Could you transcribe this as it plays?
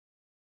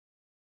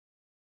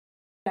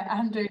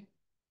Andrew.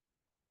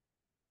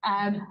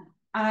 And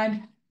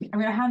I'm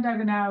going to hand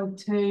over now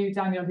to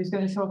Daniel, who's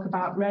going to talk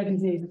about rare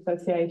disease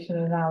association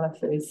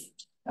analysis.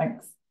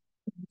 Thanks.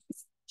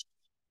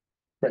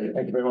 Great,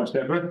 thank you very much,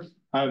 Deborah.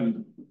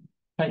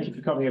 Thank you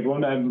for coming,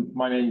 everyone.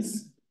 My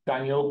name's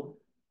Daniel.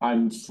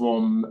 I'm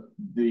from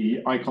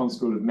the Icahn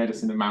School of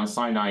Medicine at Mount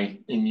Sinai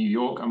in New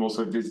York. I'm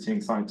also a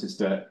visiting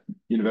scientist at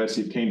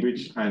University of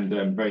Cambridge, and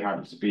I'm very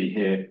happy to be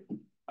here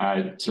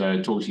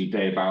to talk to you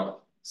today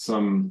about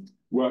some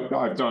work that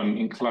I've done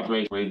in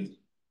collaboration with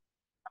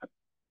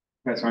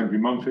Professor Andrew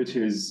Mumford,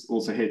 who is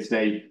also here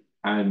today.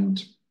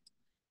 And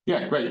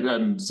yeah, great.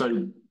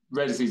 So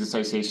Rare Disease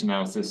Association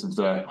Analysis of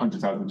the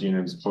 100,000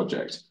 Genomes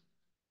Project.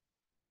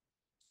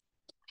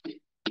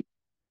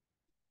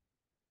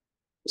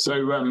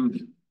 So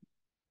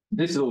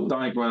this little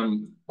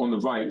diagram on the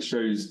right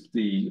shows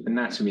the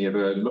anatomy of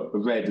a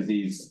rare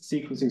disease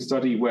sequencing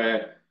study,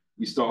 where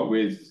you start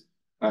with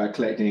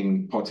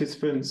collecting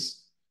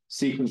participants,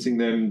 sequencing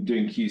them,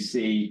 doing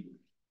QC,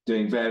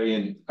 doing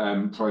variant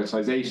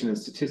prioritization and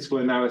statistical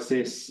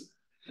analysis,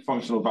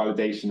 functional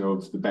validation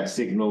of the best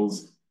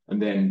signals,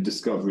 and then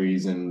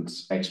discoveries and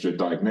extra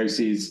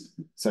diagnoses.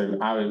 So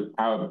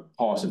our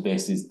part of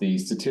this is the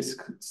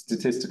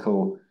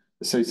statistical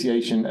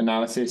association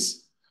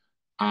analysis.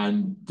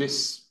 And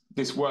this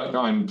work that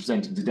I'm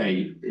presenting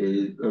today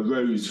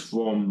arose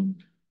from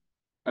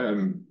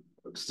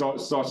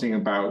starting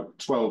about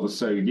 12 or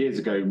so years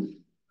ago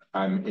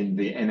in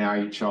the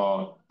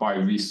NIHR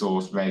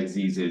Bioresource Rare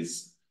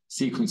Diseases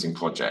Sequencing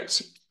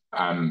Project.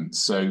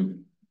 So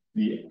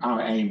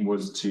our aim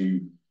was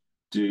to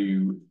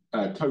do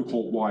a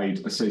cohort-wide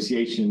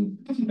association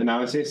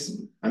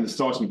analysis, and the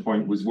starting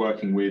point was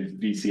working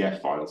with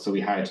VCF files. So we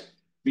had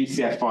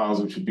VCF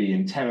files which would be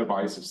in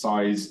terabytes of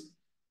size.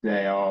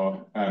 They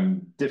are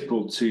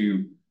difficult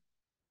to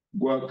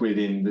work with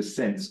in the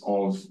sense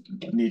of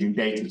needing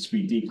data to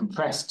be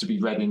decompressed, to be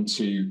read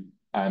into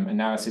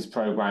analysis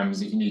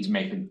programs. If you need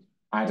to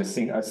add a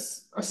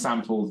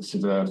sample to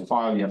the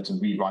file, you have to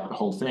rewrite the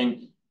whole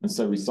thing. And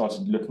so we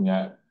started looking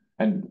at,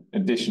 and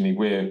additionally,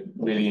 we're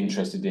really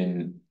interested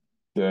in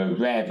the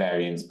rare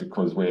variants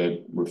because we're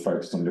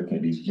focused on looking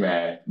at these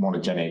rare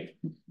monogenic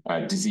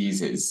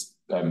diseases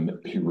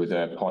who were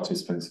the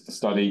participants of the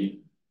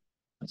study.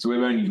 So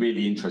we're only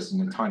really interested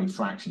in a tiny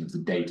fraction of the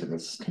data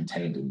that's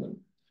contained in them.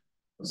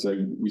 So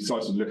we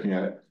started looking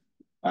at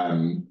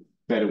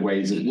better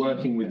ways of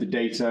working with the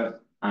data,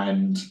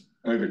 and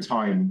over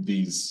time,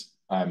 this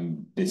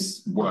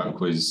work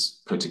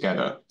was put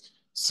together.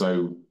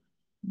 So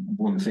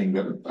one thing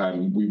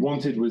that we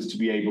wanted was to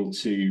be able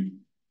to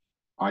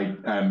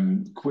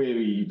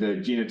query the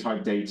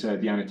genotype data,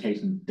 the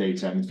annotation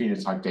data, and the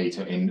phenotype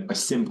data in a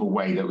simple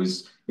way that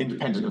was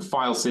independent of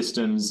file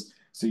systems.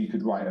 So you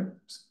could write a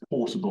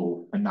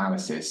portable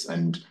analysis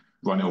and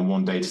run it on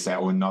one data set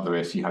or another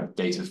if you had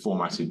data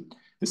formatted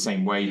the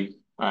same way.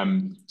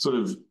 Sort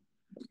of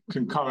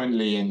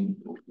concurrently and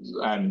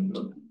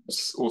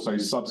also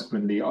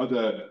subsequently,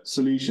 other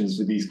solutions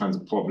for these kinds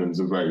of problems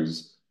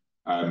arose.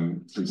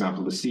 For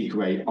example, the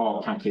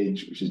seq8R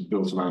package, which is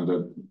built around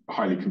a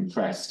highly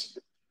compressed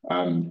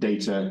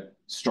data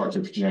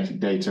structure for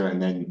genetic data,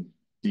 and then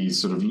these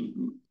sort of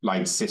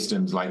like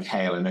systems like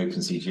HALE and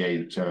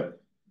OpenCGA, which are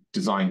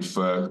designed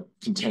for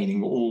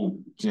containing all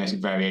genetic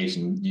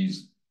variation,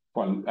 use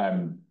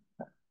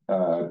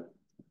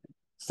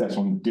set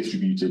on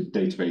distributed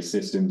database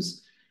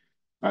systems.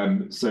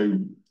 So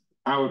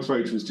our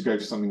approach was to go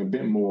for something a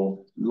bit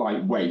more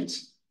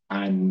lightweight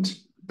and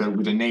that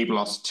would enable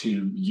us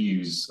to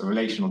use a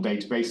relational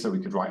database, so we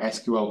could write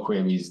SQL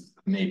queries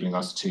enabling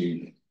us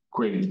to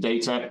query the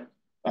data.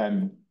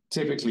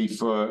 Typically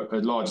for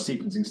a large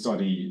sequencing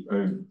study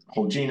of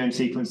whole genome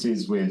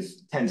sequences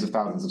with tens of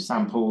thousands of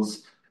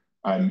samples,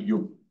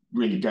 you're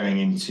really going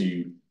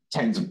into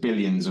tens of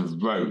billions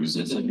of rows.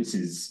 And so this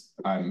is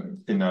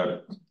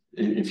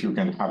if you're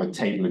going to have a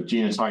table of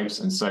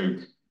genotypes. And so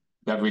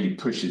that really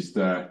pushes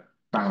the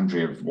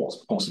boundary of what's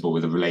possible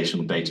with a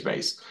relational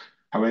database.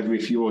 However,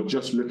 if you're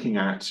just looking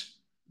at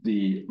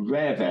the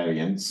rare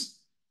variants,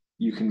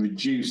 you can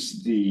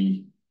reduce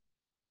the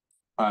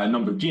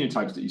number of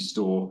genotypes that you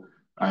store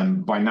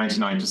by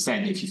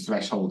 99% if you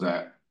threshold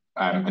an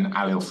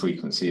allele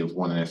frequency of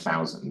 1 in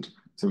 1,000.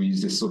 So we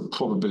use this sort of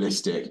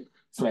probabilistic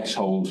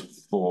threshold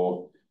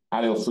for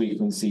allele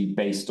frequency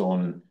based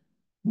on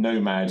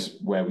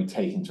NOMAD, where we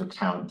take into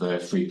account the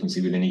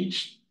frequency within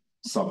each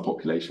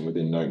subpopulation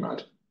within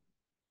NOMAD.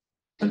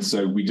 And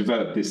so we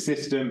developed this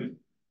system,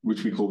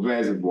 which we call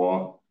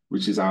Rareservoir,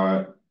 which is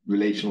our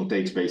relational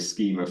database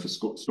schema for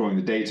storing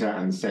the data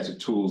and the set of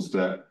tools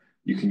that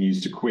you can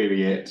use to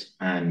query it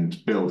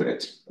and build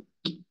it.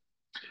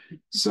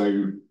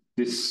 So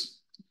this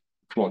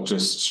plot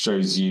just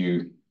shows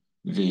you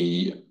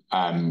the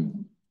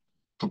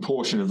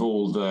proportion of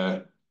all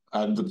the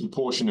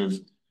proportion of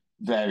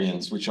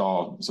variants, which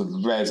are sort of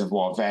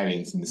Rareservoir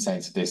variants in the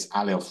sense of this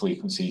allele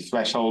frequency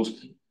threshold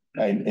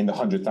in the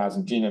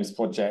 100,000 Genomes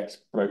Project,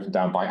 broken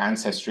down by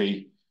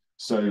ancestry.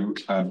 So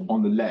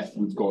on the left,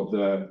 we've got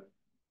the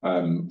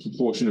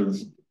proportion of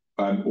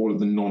all of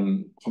the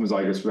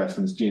non-homozygous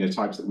reference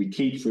genotypes that we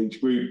keep for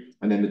each group,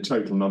 and then the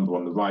total number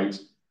on the right.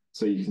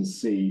 So you can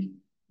see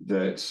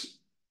that,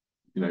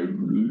 you know,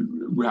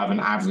 we have an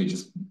average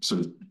of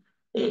sort of,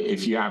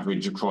 if you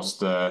average across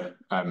the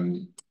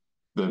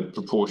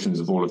proportions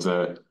of all of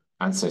the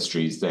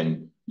ancestries,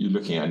 then you're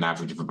looking at an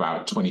average of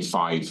about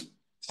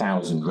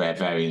 25,000 rare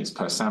variants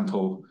per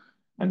sample.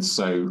 And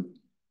so,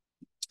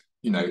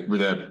 you know,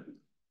 with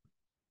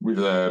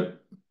a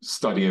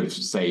study of,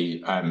 say,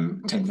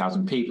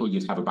 10,000 people,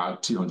 you'd have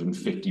about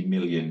 250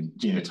 million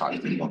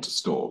genotypes that you want to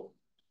store.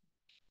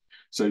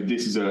 So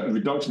this is a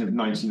reduction of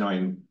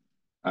 99%,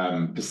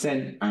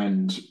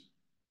 and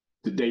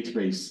the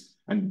database,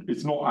 and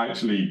it's not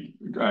actually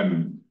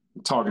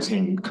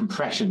targeting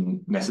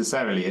compression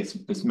necessarily,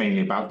 it's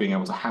mainly about being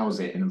able to house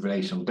it in a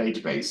relational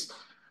database.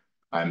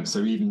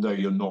 So even though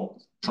you're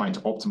not trying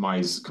to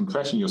optimize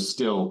compression, you're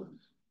still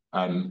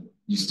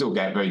you still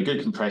get very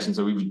good compression.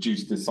 So we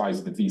reduced the size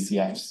of the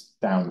VCFs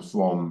down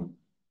from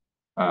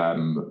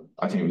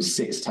I think it was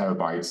 6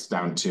 terabytes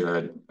down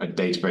to a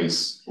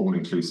database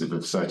all-inclusive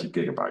of 30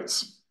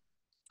 gigabytes.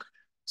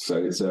 So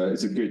it's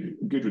a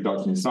good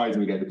reduction in size,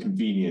 and we get the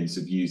convenience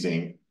of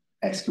using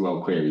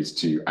SQL queries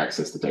to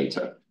access the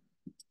data.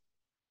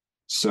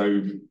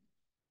 So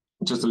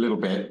just a little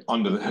bit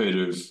under the hood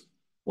of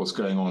what's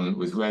going on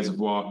with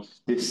Rareservoir.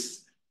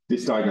 This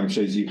diagram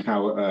shows you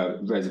how a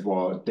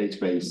Rareservoir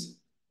database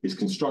is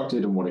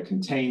constructed and what it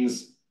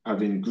contains.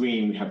 In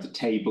green, we have the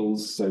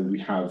tables. So we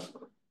have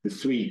the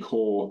 3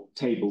 core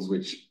tables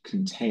which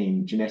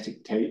contain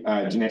genetic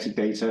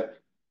data,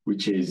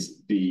 which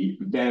is the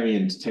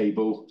variant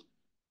table,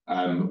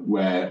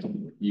 where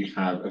you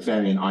have a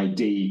variant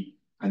ID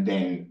and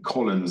then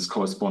columns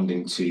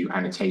corresponding to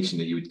annotation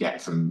that you would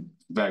get from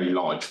very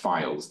large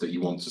files that you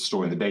want to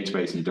store in the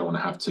database and you don't want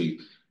to have to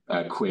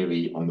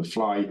query on the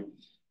fly.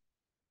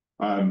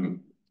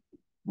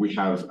 We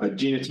have a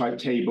genotype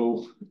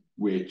table,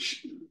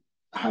 which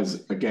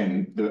has,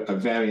 again, a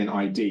variant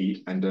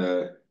ID and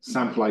a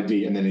sample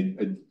ID, and then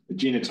a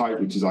genotype,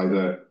 which is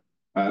either,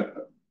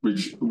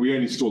 which we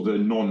only store the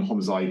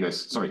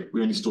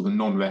we only store the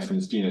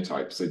non-reference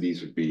genotypes. So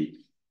these would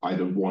be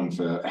either 1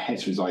 for a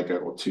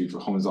heterozygote or 2 for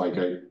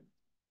homozygote.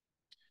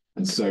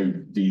 And so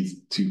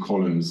these 2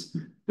 columns,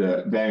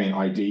 the variant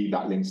ID,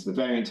 that links to the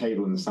variant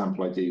table, and the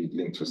sample ID would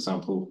link to a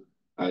sample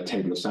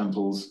table of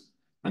samples.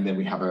 And then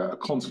we have a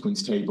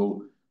consequence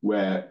table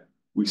where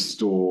we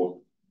store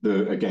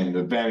the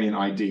variant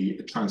ID,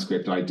 a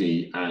transcript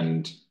ID,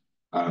 and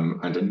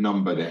a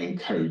number that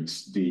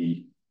encodes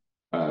the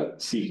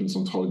sequence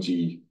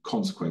ontology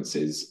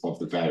consequences of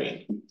the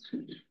variant.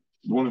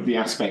 One of the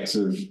aspects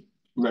of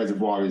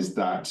Rareservoir is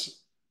that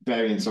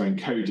variants are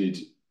encoded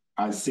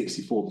as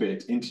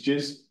 64-bit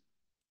integers.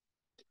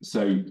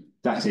 So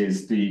that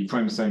is the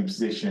chromosome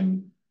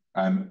position,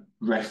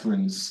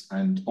 reference,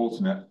 and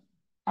alternate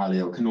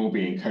allele can all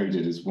be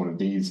encoded as one of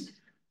these,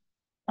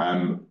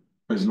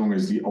 as long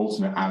as the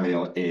alternate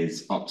allele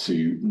is up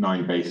to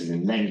 9 bases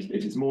in length.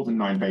 If it's more than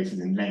 9 bases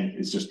in length,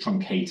 it's just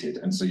truncated,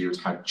 and so you would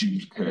have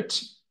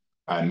duplicate.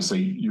 So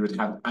you would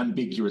have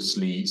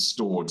ambiguously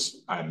stored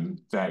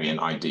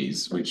variant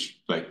IDs, which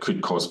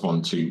could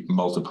correspond to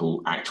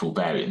multiple actual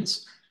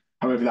variants.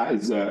 However, that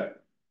is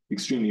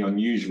extremely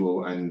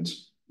unusual, and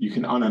you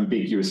can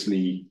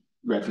unambiguously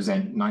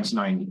represent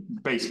 99,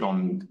 based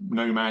on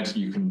Nomad,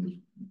 you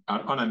can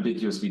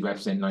unambiguously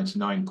represent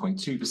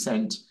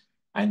 99.2%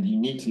 and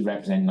uniquely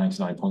represent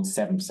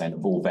 99.7%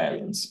 of all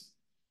variants.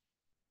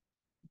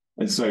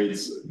 And so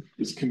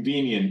it's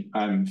convenient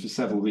for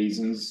several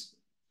reasons.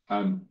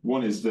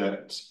 One is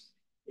that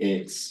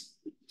it's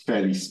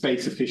fairly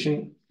space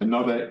efficient.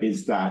 Another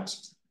is that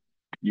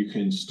you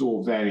can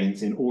store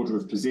variants in order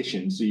of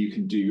position, so you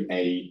can do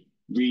a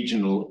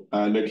regional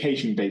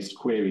location-based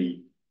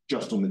query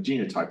just on the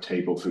genotype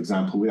table, for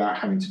example, without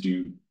having to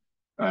do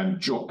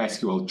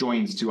SQL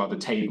joins to other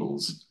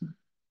tables,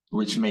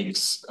 which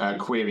makes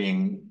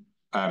querying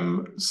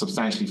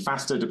substantially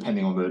faster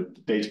depending on the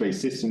database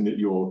system that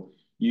you're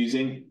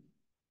using.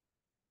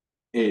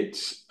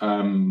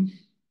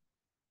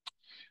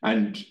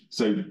 And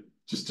so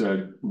just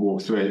to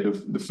walk through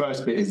it, the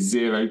first bit is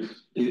 0,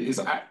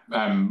 is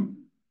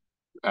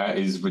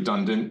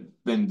redundant.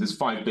 Then there's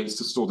 5 bits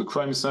to store the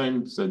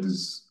chromosome. So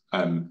there's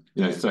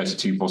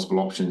 32 possible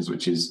options,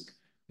 which is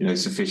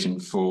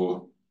sufficient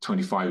for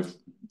 25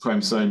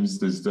 chromosomes.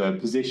 There's the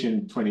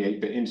position,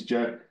 28-bit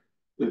integer,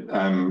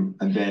 and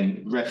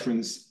then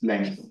reference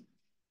length,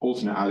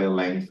 alternate allele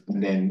length,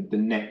 and then the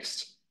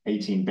next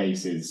 18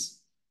 bases.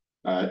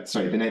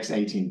 The next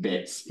 18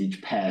 bits,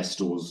 each pair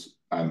stores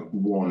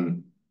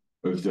 1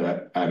 of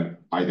the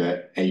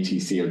either A, T,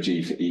 C, or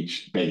G for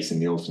each base in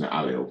the alternate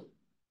allele.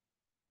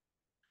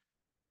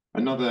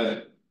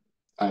 Another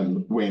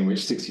way in which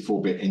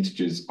 64-bit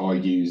integers are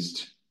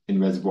used in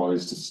Rareservoir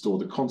is to store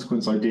the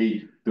consequence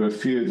ID. There are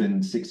fewer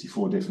than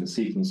 64 different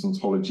sequence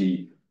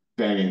ontology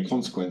variant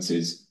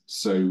consequences,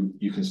 so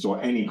you can store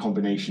any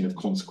combination of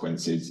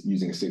consequences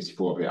using a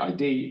 64-bit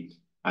ID.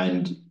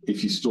 And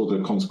if you store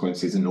the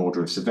consequences in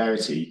order of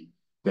severity,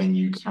 then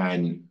you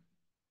can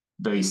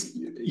very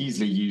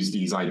easily use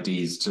these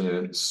IDs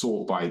to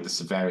sort by the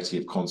severity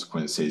of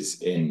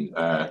consequences in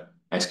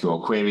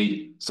SQL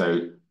query.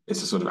 So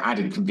it's a sort of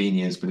added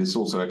convenience, but it's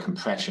also a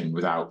compression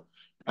without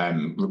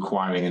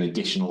requiring an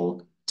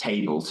additional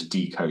table to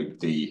decode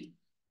the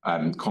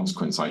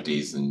consequence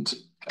IDs and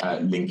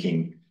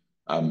linking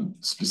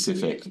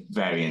specific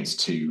variants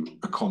to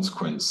a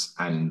consequence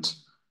and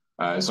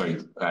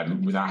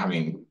without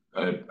having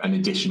an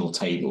additional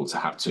table to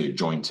have to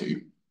join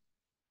to.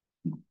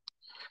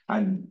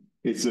 And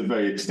it's a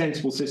very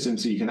extensible system,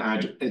 so you can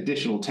add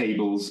additional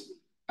tables.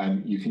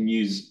 You can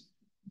use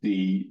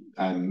the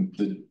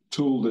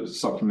tool that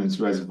supplements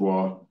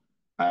Rareservoir,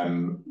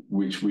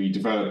 which we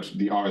developed,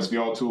 the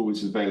RSVR tool, which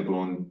is available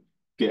on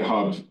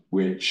GitHub,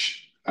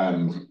 which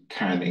can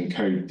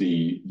encode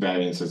the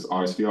variants as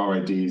RSVR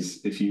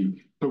IDs. If you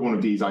put one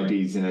of these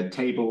IDs in a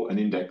table and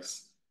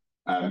index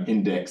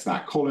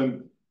that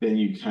column, then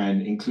you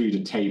can include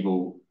a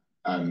table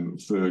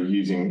for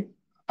using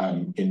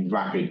in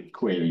rapid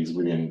queries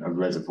within a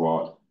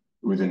reservoir,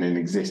 within an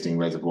existing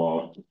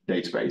reservoir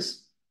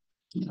database.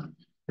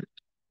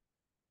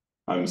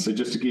 So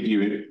just to give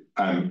you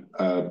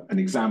an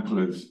example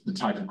of the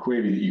type of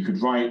query that you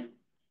could write,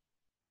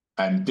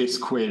 this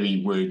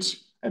query would,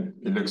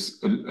 it looks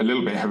a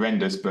little bit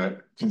horrendous,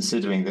 but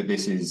considering that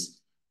this is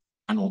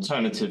an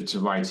alternative to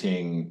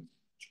writing,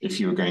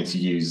 if you were going to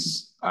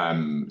use,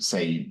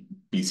 say,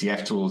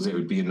 BCF tools, it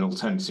would be an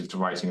alternative to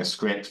writing a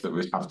script that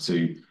would have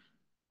to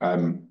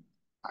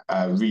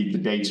read the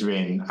data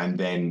in and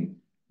then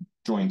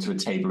join to a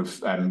table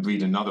of,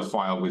 read another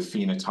file with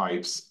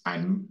phenotypes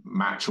and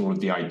match all of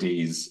the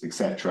IDs,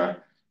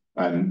 etc.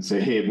 So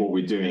here what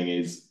we're doing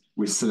is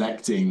we're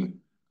selecting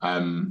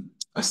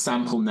a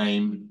sample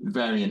name,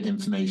 variant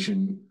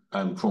information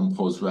from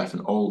pos, ref,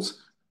 and alt,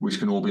 which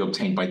can all be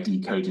obtained by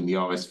decoding the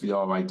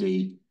RSVR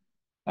ID,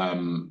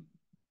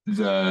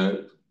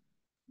 the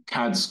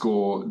CAD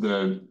score,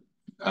 the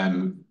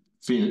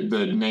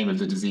name of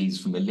the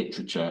disease from the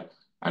literature,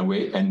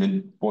 and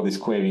then what this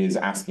query is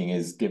asking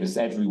is give us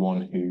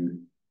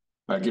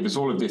give us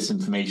all of this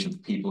information for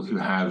people who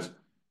have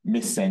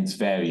missense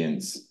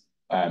variants,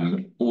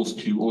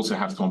 who also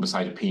have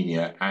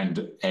thrombocytopenia and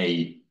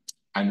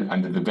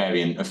the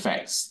variant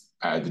affects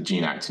the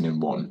gene actinin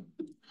 1.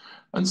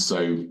 And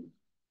so,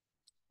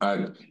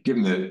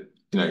 given that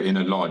in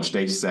a large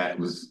data set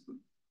with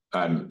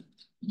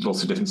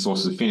lots of different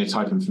sources of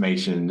phenotype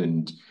information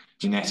and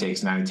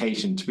genetics and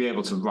annotation, to be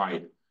able to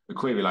write a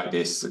query like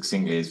this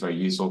succinctly is very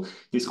useful.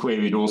 This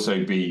query would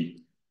also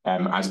be,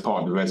 as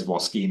part of the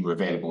reservoir schema,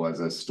 available as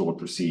a stored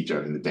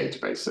procedure in the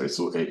database. So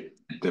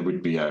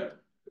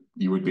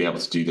you would be able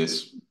to do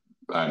this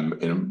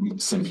in a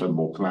simpler,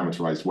 more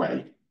parameterized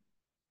way.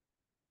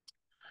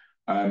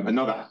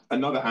 Another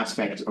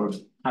aspect of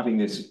having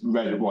this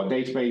reservoir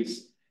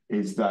database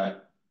is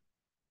that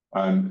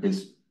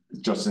it's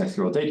just an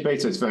SQL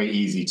database, so it's very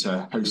easy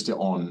to host it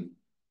on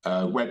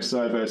a web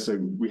server. So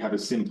we have a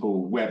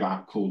simple web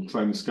app called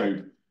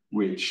Chromoscope,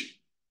 which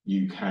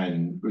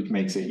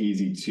makes it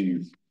easy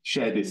to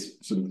share this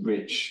sort of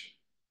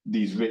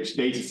these rich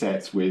data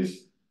sets with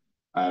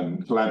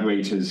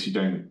collaborators who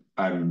don't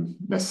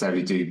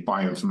necessarily do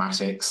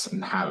bioinformatics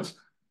and have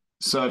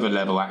server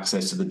level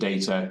access to the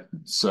data.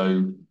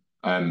 So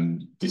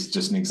this is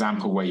just an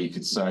example where you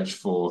could search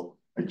for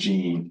a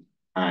gene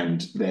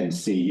and then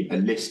see a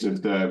list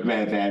of the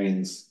rare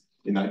variants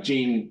in that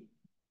gene,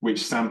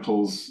 which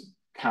samples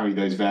carry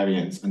those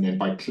variants. And then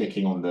by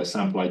clicking on the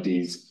sample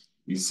IDs,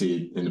 you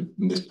see in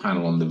this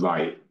panel on the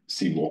right,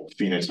 see what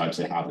phenotypes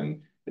they have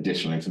and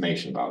additional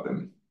information about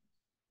them.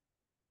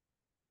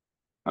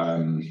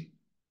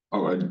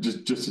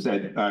 Just to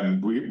say,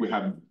 we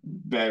have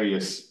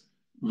various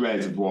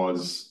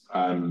reservoirs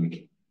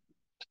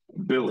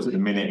built at the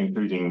minute,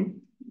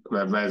 including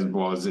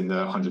reservoirs in the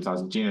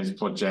 100,000 Genomes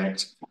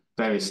Project,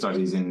 various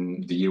studies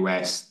in the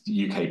US,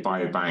 the UK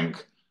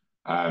Biobank,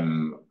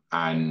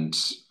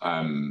 and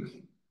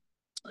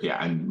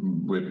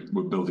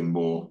we're building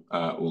more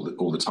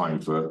all the time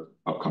for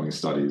upcoming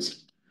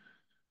studies.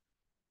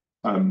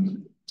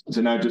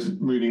 So now just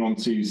moving on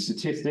to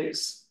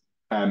statistics,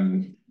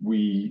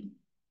 we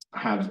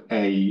have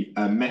a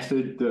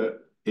method that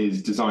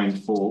is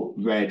designed for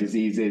rare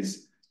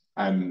diseases,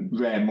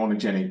 rare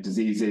monogenic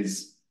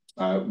diseases,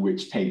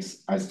 which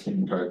takes as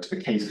input a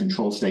case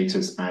control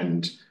status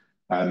and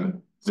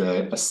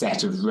a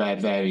set of rare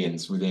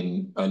variants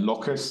within a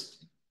locus.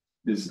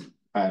 It's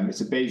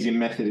a Bayesian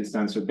method. It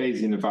stands for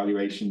Bayesian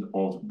Evaluation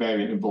of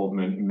Variant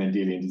Involvement in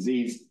Mendelian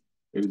Disease.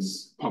 It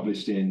was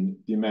published in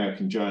the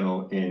American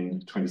Journal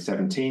in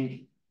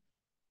 2017.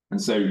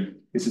 And so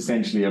it's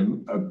essentially a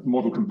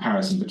model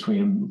comparison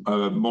between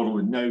a model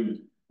with no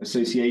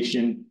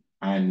association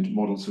and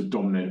models with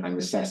dominant and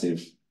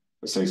recessive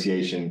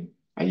association.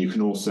 And you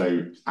can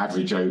also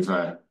average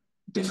over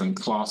different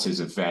classes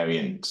of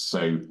variants.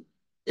 So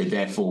it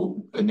therefore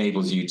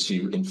enables you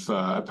to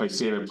infer a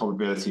posterior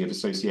probability of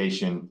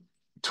association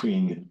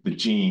between the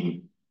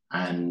gene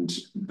and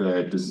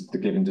the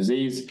given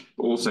disease,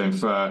 but also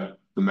infer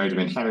the mode of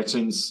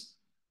inheritance,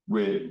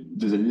 where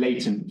there's a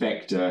latent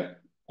vector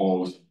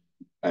of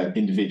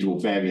individual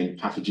variant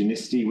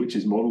pathogenicity, which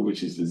is modeled,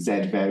 which is the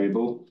Z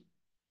variable.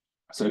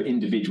 So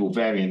individual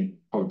variant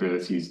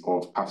probabilities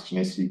of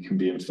pathogenicity can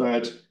be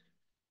inferred.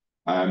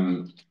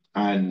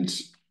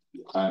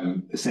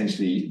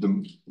 Essentially,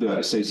 the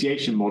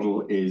association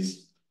model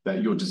is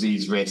that your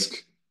disease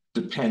risk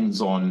depends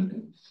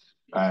on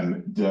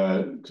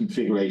the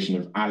configuration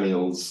of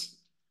alleles.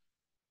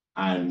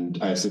 And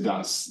so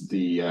that's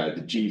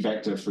the G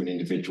vector for an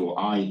individual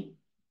I.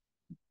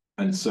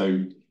 And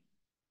so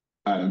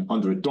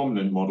under a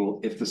dominant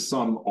model, if the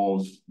sum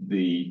of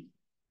the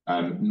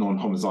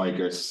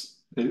non-homozygous,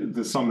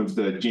 the sum of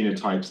the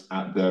genotypes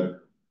at the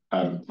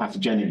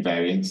pathogenic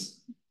variants,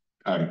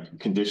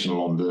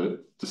 conditional on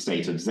the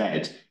state of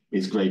Z,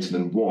 is greater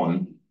than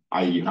 1,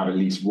 i.e. you have at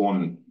least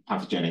one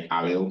pathogenic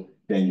allele,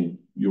 then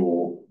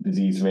your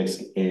disease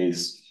risk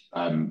is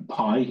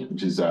pi,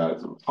 which is a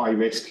high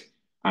risk.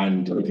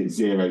 And if it's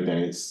 0, then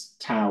it's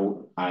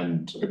tau.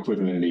 And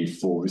equivalently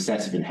for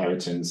recessive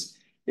inheritance,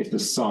 if the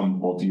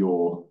sum of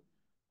your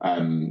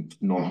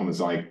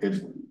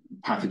non-homozygous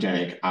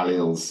pathogenic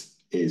alleles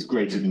is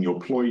greater than your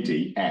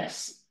ploidy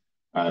S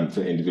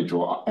for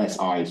individual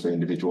SI for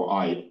individual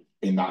I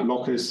in that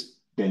locus,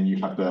 then you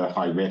have the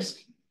high risk.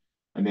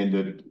 And then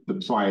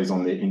the priors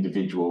on the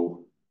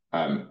individual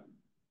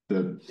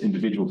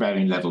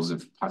variant levels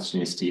of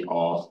pathogenicity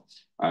are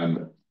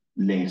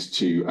linked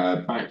to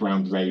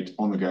background rate,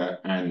 omega,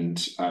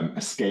 and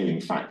a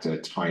scaling factor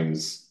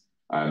times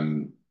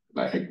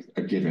like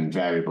a given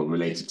variable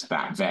related to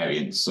that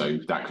variant. So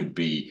that could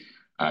be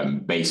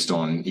based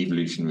on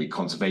evolutionary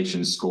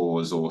conservation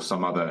scores or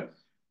some other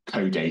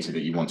co-data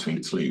that you want to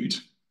include.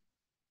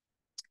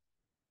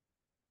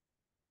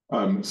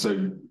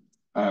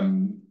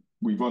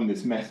 We run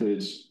this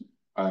method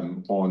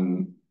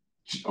on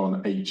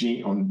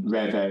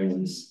rare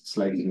variants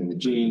selected in the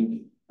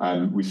gene.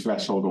 We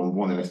threshold on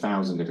 1 in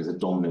 1,000 if it's a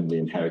dominantly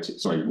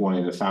inherited, 1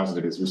 in 1,000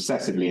 if it's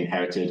recessively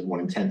inherited, 1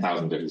 in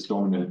 10,000 if it's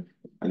dominant.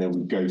 And then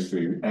we go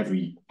through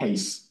every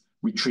case.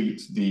 We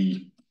treat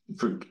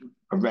for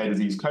a rare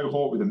disease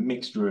cohort with a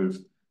mixture of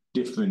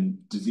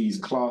different disease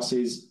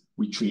classes.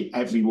 We treat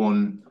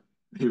everyone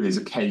who is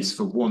a case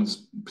for one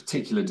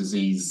particular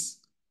disease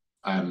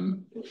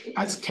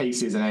as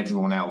cases, and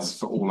everyone else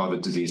for all other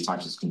disease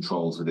types as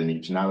controls within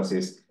each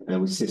analysis. And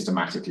then we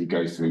systematically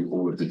go through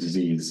all of the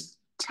disease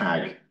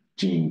tag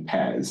gene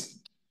pairs.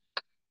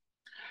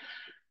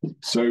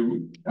 So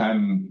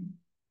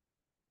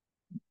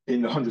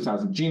in the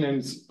 100,000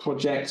 Genomes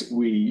Project,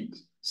 we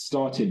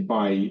started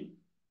by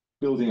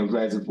building a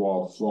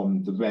reservoir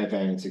from the rare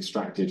variants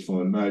extracted from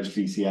a merged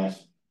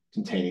VCF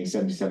containing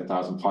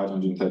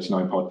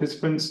 77,539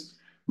 participants.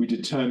 We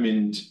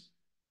determined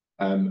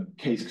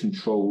case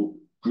control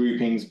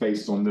groupings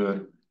based on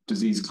the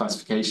disease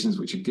classifications,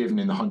 which are given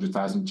in the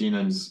 100,000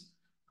 Genomes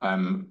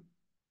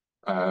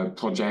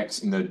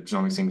project in the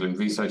Genomics England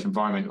research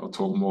environment. I'll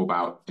talk more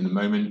about in a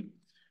moment.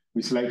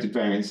 We selected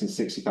variants in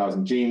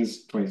 60,000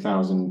 genes,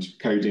 20,000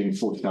 coding,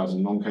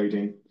 40,000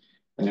 non-coding,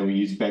 and then we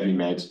used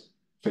BeviMed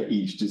for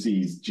each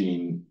disease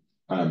gene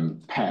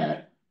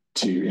pair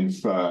to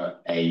infer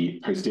a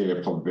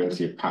posterior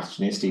probability of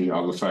pathogenicity.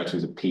 I'll refer to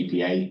as a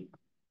PPA.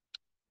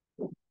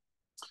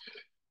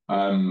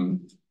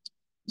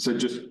 So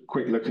just a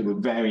quick look at the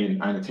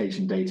variant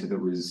annotation data that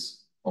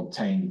was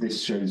obtained.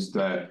 This shows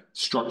the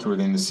structure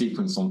within the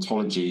sequence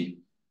ontology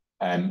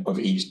of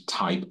each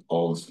type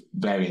of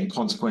variant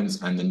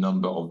consequence and the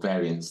number of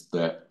variants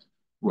that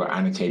were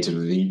annotated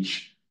with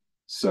each.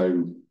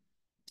 So,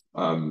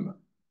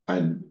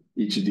 and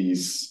each of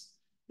these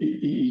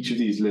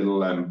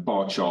little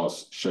bar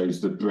charts shows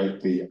the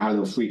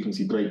allele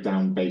frequency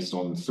breakdown based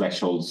on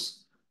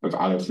thresholds of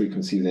allele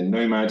frequency within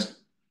Nomad.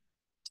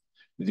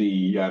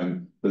 The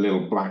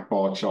little black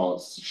bar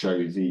charts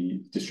show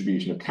the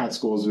distribution of CAD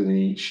scores within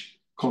each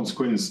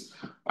consequence.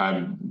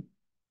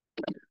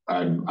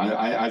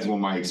 As one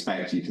might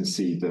expect, you can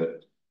see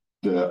that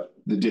the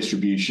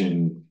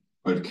distribution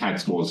of CAD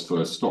scores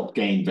for stop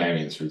gain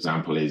variants, for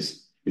example,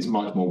 is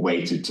much more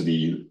weighted to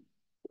the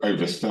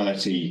over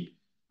 30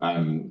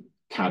 CAD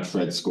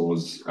Phred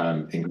scores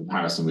in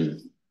comparison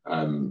with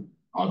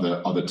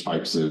other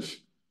types of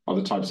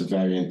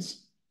variants.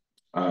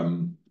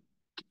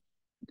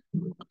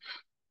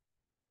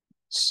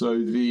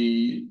 So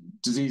the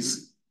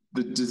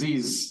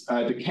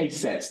case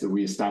sets that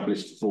we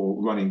established for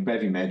running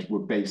BeviMed were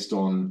based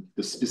on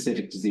the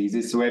specific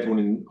diseases. So everyone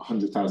in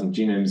 100,000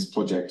 Genomes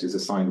Project is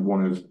assigned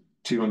one of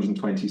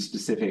 220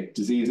 specific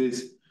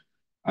diseases.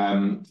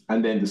 And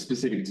then the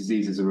specific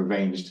diseases are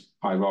arranged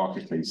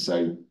hierarchically.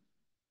 So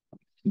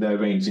they're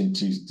arranged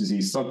into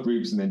disease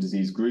subgroups and then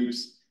disease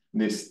groups.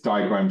 And this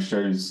diagram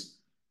shows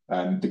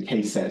the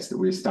case sets that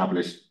we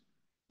established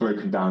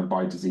broken down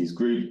by disease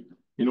group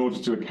in order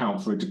to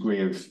account for a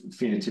degree of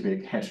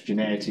phenotypic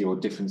heterogeneity or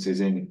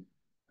differences in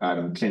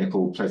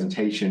clinical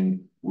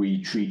presentation.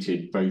 We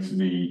treated both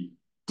the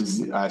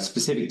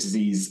specific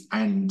disease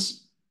and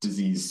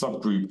disease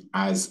subgroup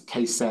as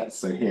case sets.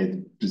 So here,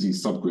 the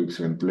disease subgroups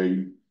are in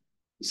blue.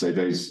 So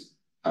those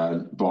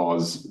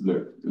bars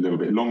look a little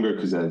bit longer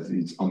because they're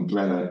these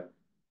umbrella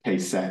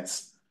case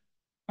sets.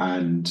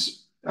 And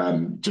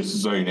just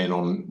zone in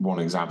on one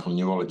example,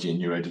 neurology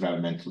and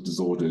neurodevelopmental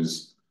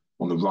disorders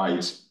on the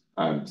right.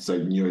 So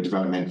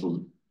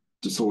neurodevelopmental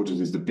disorders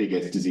is the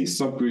biggest disease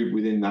subgroup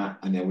within that,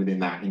 and then within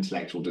that,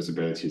 intellectual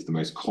disability is the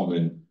most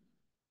common,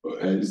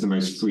 is the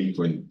most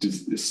frequent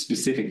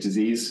specific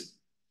disease.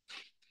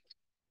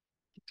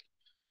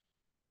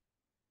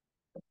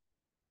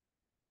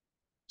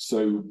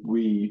 So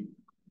we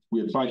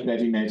applied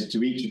BeviMed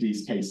to each of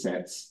these case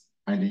sets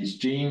and each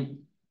gene,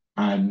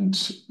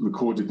 and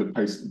recorded the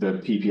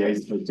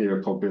PPAs,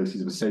 posterior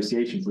probabilities of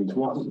association for each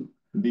one.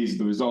 And these are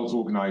the results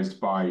organized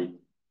by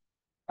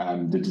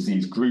the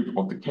disease group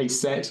of the case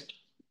set.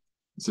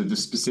 So the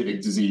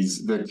specific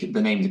disease,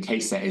 the name of the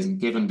case set isn't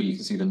given, but you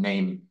can see the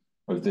name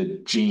of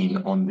the gene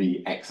on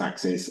the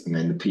x-axis, and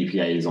then the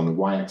PPA is on the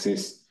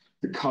y-axis.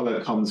 The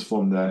color comes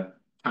from the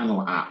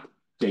panel app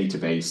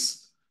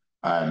database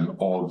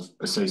of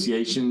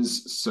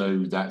associations.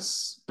 So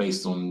that's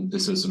based on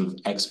this is sort of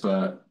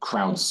expert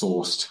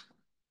crowdsourced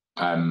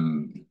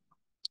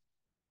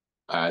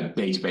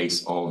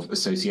database of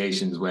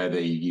associations where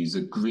they use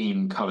a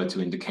green color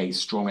to indicate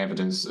strong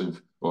evidence of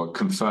or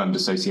confirmed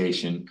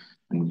association,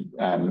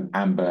 and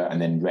amber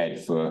and then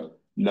red for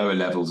lower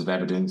levels of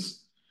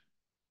evidence.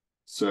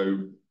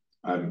 So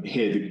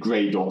here the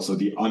gray dots are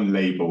the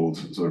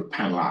unlabeled sort of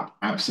panel app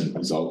absent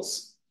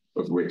results,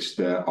 of which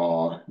there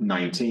are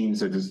 19.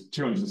 So there's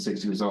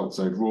 260 results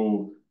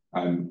overall,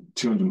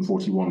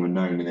 241 were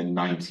known, and then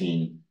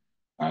 19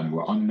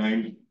 were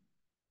unknown.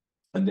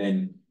 And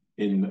then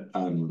in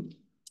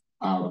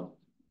our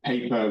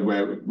paper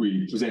where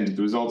we presented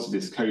the results of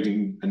this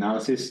coding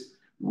analysis,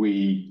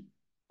 we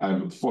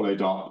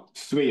followed up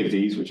 3 of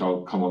these, which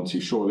I'll come on to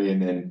shortly,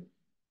 and then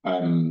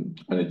an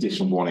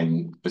additional one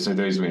in, so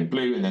those were in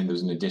blue, and then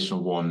there's an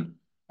additional one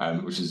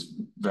which is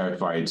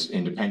verified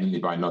independently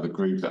by another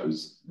group, that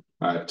was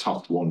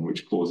TUFT1,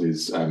 which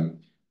causes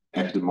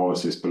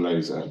epidermolysis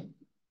bullosa.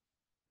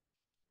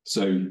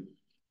 So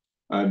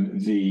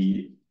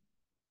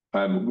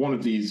one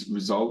of these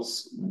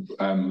results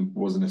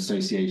was an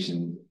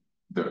association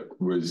that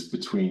was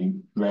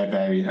between rare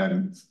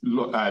variant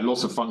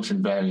loss of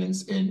function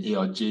variants in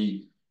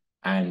ERG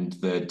and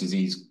the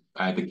disease,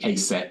 the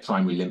case set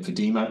primary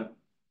lymphedema.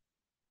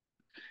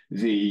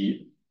 There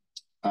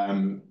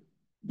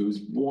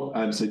was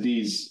one, so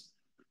these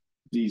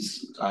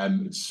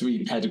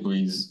 3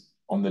 pedigrees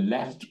on the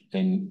left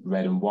in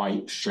red and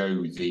white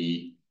show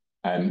the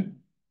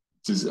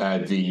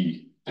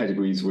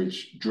pedigrees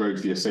which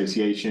drove the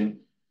association.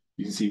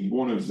 You can see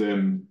one of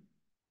them,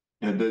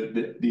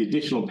 the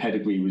additional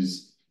pedigree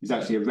is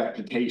actually a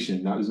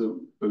replication that was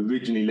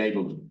originally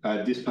labeled,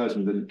 this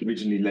person was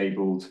originally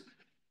labeled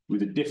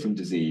with a different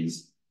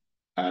disease.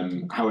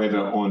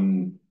 However,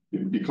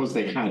 because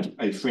they had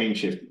a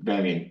frameshift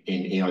variant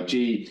in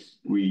ERG,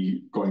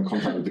 we got in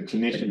contact with the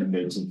clinician and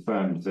they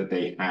confirmed that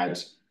they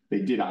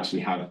did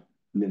actually have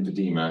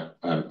lymphedema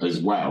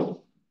as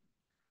well.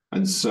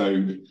 And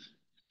so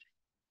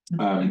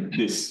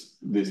this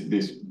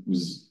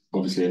was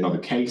obviously another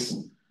case.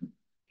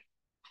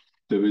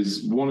 There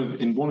was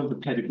in one of the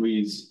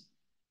pedigrees,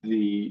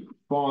 the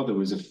father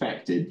was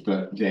affected,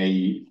 but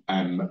they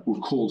were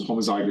called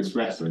homozygous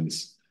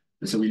reference.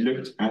 And so we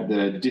looked at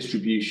the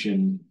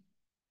distribution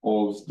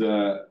of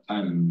the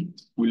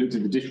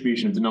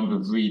number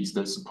of reads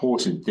that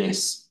supported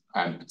this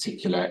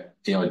particular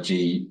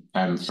ERG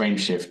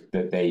frameshift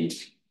that they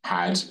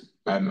had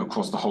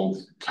across the whole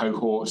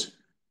cohort.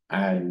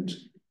 And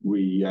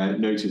we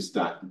noticed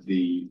that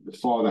the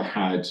father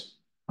had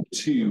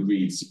 2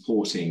 reads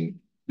supporting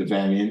the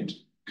variant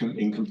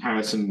in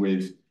comparison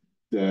with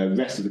the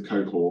rest of the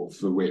cohort,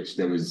 for which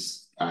there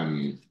was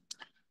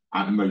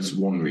at most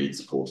 1 read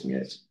supporting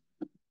it.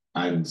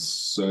 And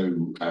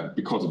so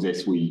because of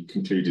this, we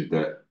concluded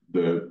that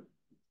the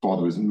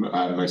father was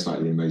most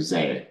likely a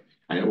mosaic.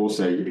 And it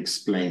also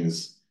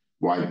explains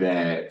why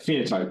their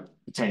phenotype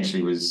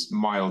potentially was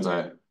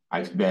milder,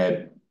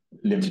 their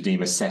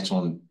lymphedema set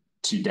on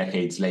 2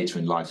 decades later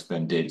in life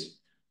than did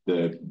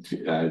the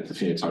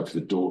phenotype for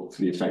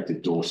the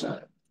affected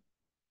daughter.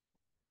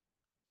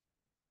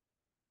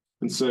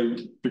 And so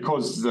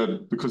because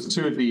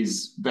 2 of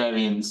these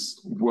variants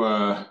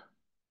were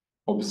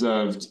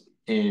observed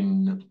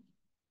in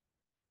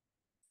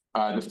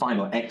the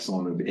final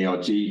exon of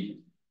ERG,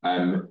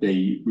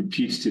 they would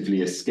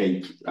putatively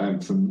escape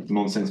from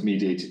nonsense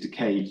mediated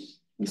decay.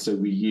 And so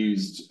we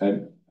used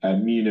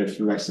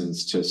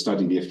immunofluorescence to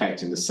study the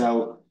effect in the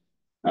cell.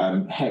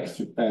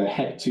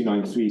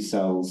 HEC293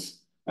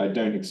 cells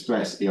don't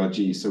express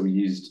ERG, so we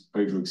used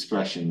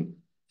overexpression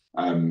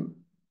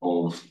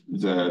of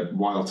the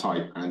wild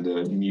type and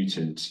the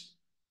mutant.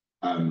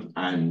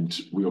 And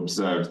we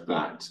observed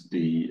that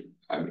the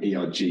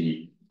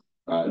ERG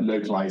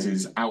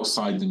localizes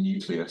outside the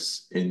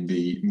nucleus in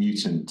the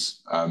mutant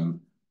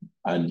and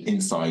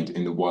inside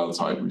in the wild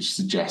type, which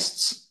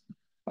suggests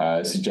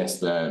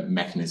suggest the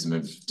mechanism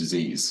of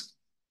disease.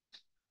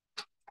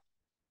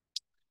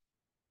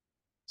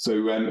 So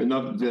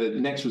the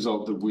next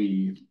result that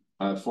we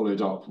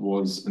followed up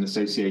was an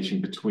association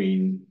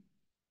between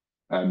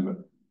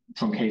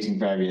truncating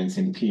variants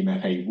in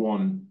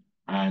PMEPA1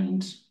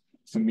 and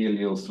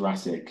familial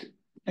thoracic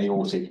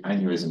aortic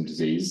aneurysm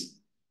disease.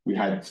 We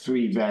had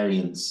we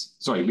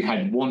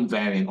had one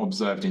variant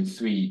observed in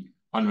 3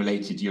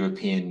 unrelated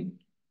European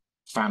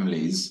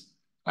families,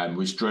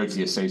 which drove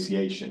the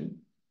association.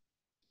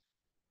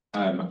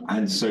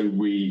 And so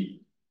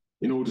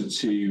in order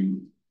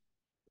to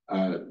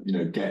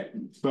get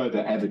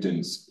further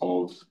evidence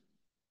of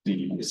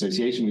the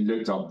association, we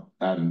looked up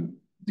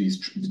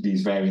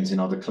these variants in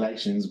other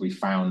collections. We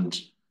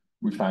found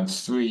in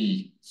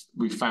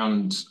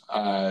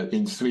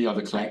 3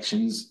 other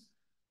collections.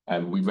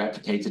 We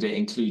replicated it,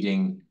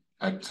 including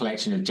a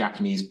collection of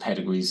Japanese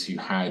pedigrees who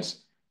had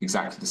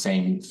exactly the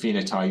same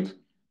phenotype,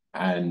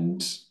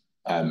 and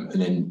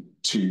then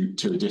two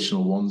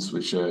additional ones,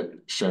 which are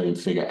shown in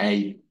Figure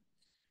A.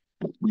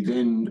 We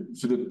then,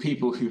 for the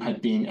people who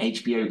had been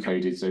HBO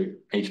coded, so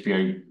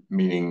HBO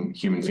meaning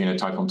human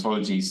phenotype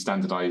ontology,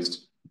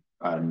 standardized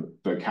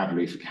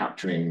vocabulary for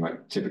capturing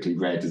like typically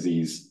rare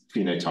disease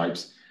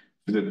phenotypes.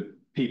 For the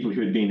people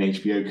who had been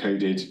HBO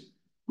coded,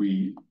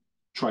 we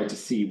tried to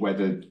see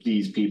whether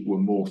these people were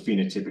more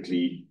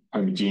phenotypically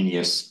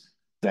homogeneous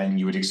than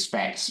you would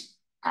expect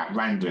at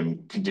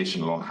random,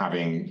 conditional on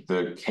having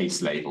the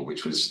case label,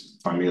 which was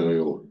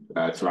familial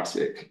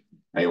thoracic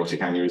aortic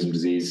aneurysm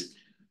disease.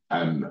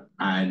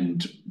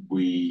 And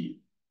we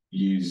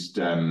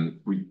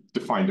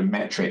defined a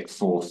metric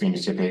for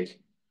phenotypic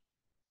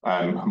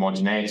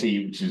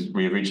homogeneity, which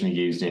we originally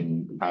used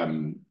in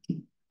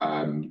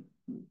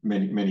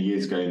many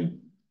years ago in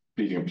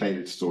bleeding and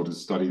platelet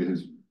disorders study that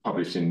was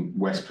published in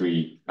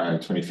Westbury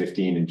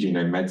 2015 in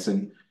Genome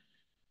Medicine.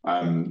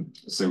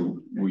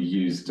 So we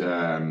used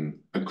a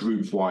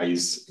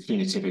group-wise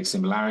phenotypic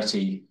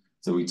similarity.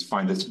 So we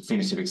defined the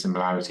phenotypic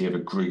similarity of a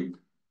group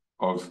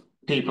of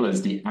people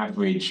as the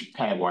average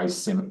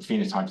pairwise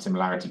phenotype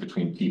similarity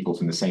between people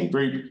from the same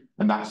group,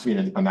 and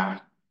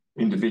that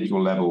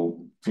individual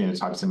level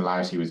phenotype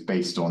similarity was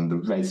based on the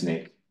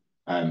Resnick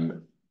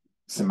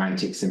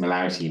semantic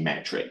similarity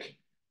metric,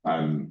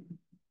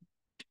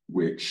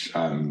 which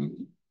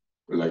you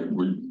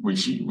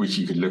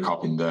could look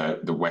up in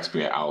the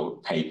Westbury et al.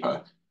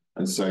 Paper.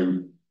 And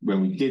so when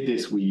we did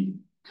this, we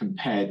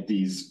compared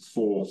these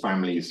 4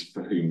 families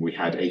for whom we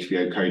had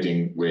HBO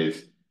coding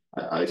with,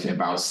 I think,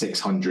 about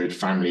 600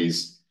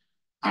 families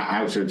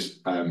out of,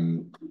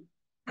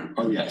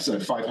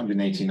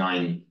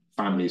 589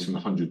 families from the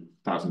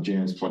 100,000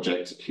 Genomes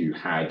Project who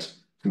had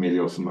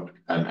familial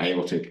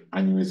aortic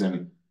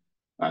aneurysm.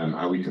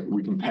 We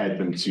compared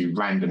them to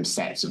random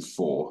sets of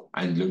 4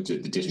 and looked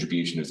at the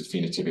distribution of the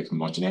phenotypic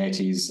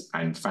homogeneities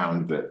and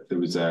found that there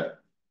was a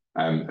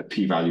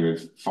p-value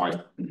of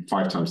 5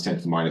 times 10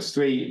 to the minus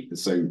 3.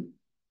 So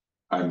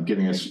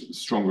giving us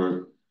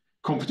stronger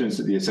confidence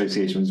that the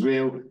association was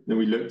real. Then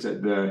we looked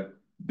at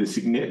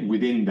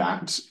within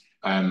that,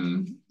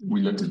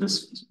 we looked at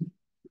this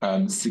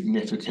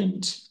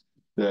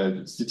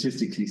the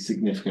statistically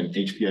significant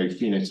HBO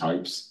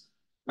phenotypes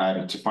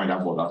to find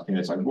out what that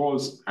phenotype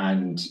was,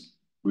 and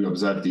we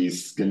observed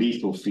these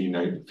skeletal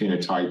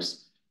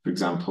phenotypes, for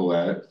example,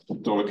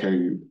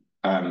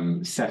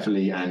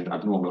 dolichocephaly and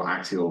abnormal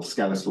axial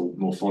skeletal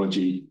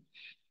morphology,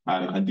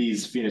 and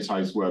these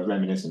phenotypes were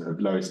reminiscent of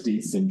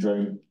Loeys-Dietz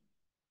syndrome.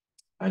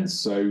 And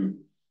so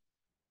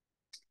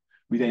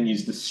we then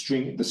used the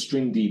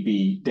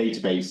StringDB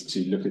database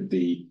to look at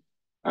the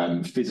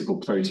physical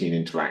protein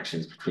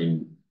interactions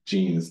between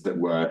genes that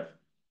were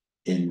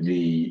in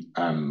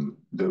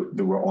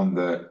that were on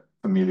the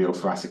familial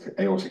thoracic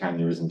aortic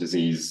aneurysm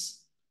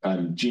disease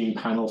gene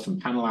panel from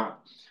PanelApp.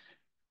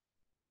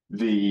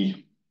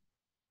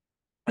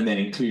 And then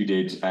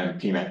included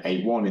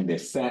PMEPA1 in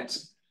this set,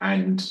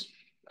 and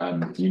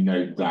you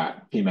note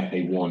that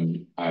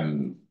PMEPA1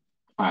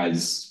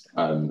 has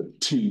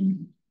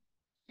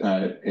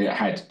it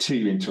had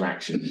 2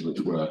 interactions,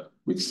 which were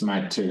with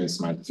SMAD2 and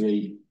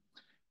SMAD3,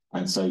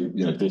 and so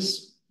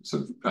this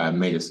sort of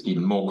made us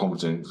even more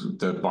confident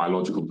the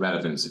biological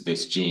relevance of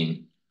this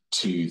gene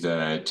to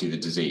the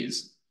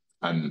disease.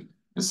 And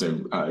so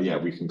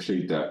we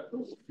conclude that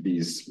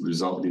these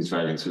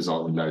variants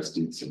result in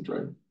Loeys-Dietz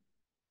syndrome.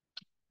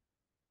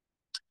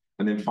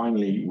 And then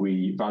finally,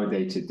 we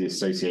validated the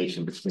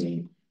association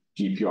between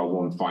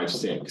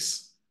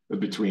GPR156,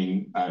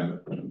 between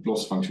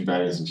loss of function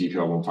variants in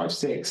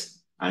GPR156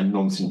 and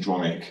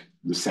non-syndromic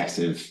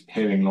recessive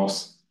hearing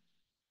loss.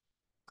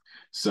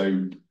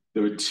 So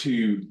there were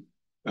 2,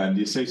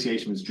 the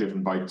association was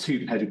driven by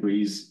 2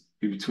 pedigrees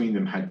who between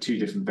them had 2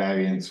 different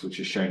variants, which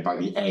are shown by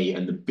the A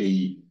and the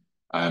B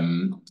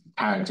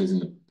characters in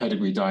the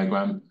pedigree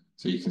diagram.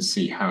 So you can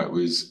see how it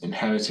was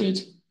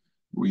inherited.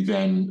 We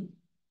then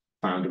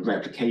found a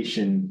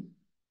replication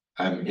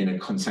in a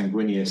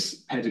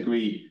consanguineous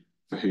pedigree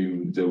for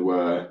whom there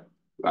were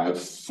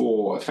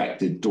 4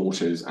 affected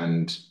daughters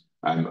and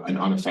an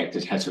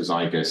unaffected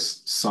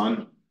heterozygous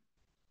son.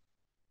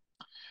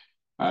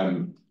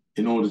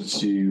 In order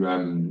to,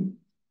 and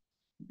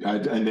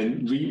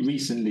then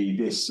recently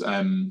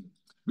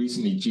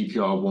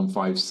GPR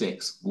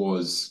 156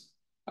 was,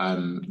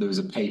 there was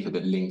a paper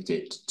that linked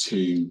it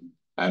to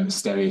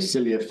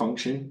stereocilia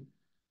function.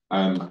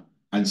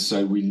 And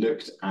so we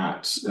looked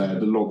at the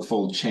log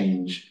fold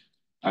change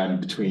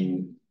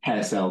between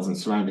hair cells and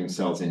surrounding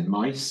cells in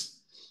mice,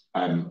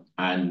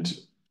 and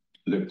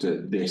looked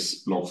at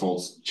this log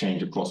fold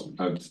change across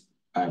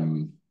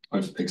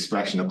of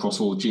expression across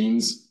all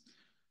genes.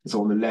 So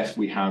on the left,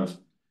 we have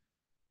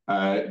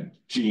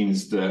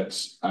genes that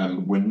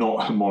were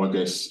not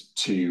homologous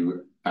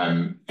to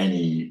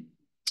any.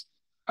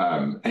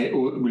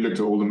 We looked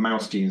at all the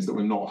mouse genes that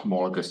were not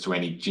homologous to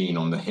any gene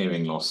on the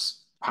hearing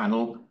loss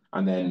panel.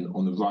 And then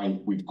on the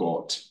right, we've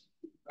got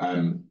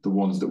the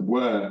ones that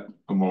were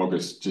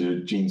homologous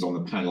to genes on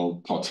the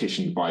panel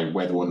partitioned by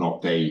whether or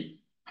not they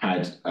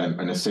had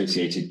an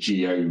associated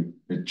gene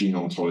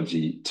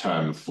ontology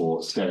term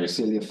for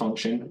stereocilia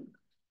function.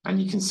 And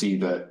you can see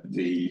that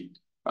the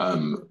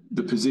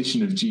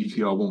position of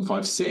GPR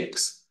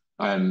 156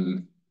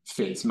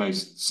 fits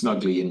most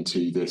snugly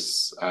into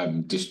this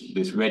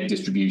this red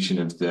distribution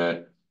of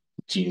the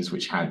genes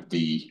which had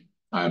the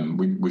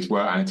which were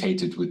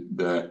annotated with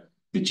the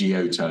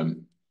GO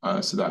term.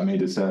 So that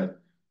made us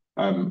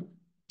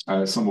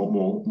somewhat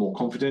more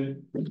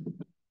confident.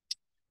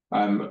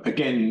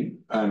 Again,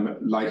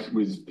 like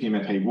with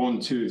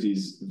PMEPA1, 2 of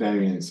these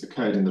variants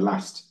occurred in the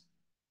last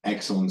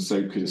exon,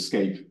 so could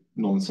escape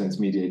nonsense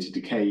mediated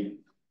decay.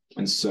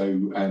 And so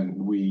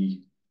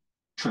we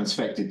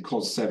transfected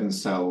COS7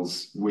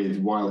 cells with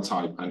wild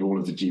type and all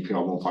of the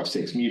GPR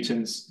 156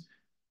 mutants,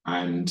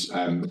 and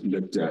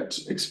looked at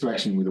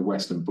expression with a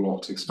Western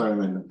blot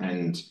experiment,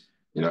 and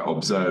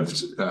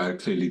observed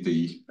clearly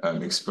the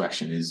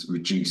expression is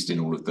reduced in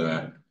all of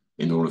the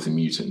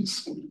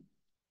mutants.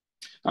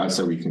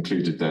 So we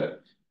concluded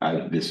that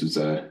this was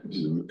a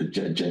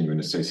genuine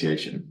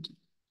association.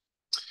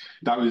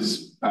 That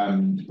was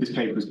this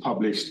paper was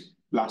published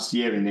last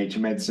year in Nature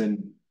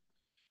Medicine,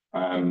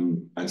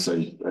 and so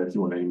if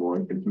you want any more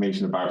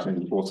information about it,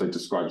 and it also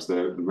describes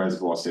the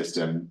reservoir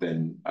system,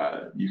 then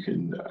you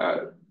can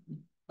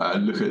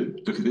look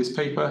at this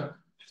paper.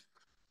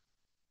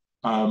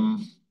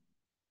 And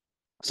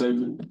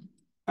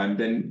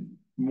then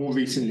more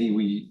recently,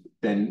 we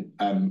then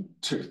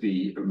took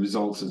the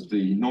results of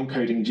the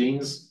non-coding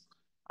genes,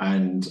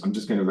 and I'm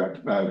just going to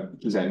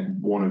present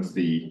one of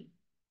the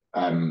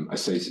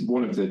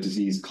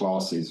disease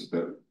classes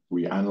that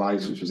we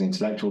analysed, which was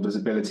intellectual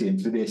disability.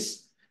 And for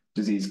this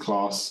disease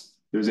class,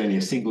 there was only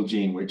a single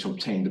gene which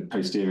obtained a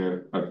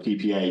posterior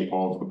PPA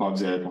of above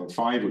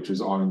 0.5, which was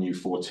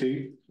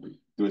RNU42.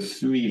 There were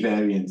 3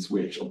 variants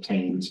which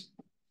obtained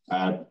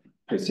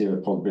posterior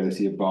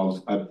probability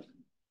above an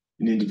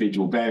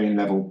individual variant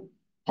level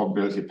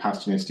probability of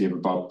pathogenicity of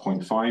above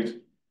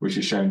 0.5, which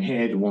is shown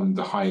here. The one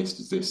the highest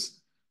is this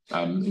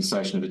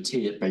insertion of a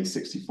T at base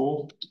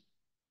 64.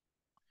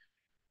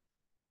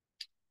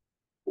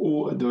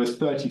 Or there were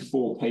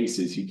 34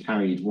 cases who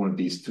carried one of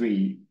these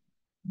 3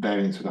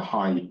 variants with a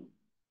high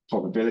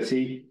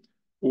probability.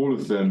 All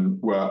of them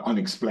were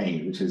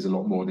unexplained, which is a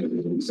lot more than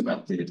we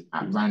expected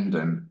at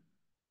random,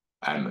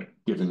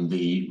 given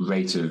the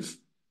rate of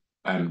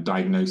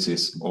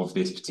diagnosis of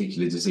this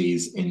particular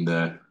disease in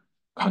the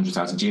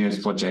 100,000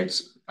 Genomes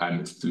Project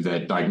through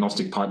their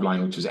diagnostic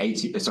pipeline, which was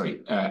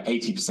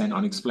 80%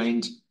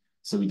 unexplained.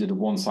 So we did a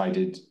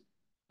one-sided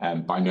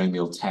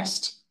binomial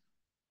test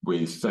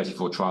with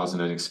 34 trials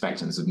and an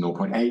expectance of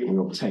 0.8. We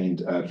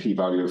obtained a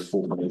p-value of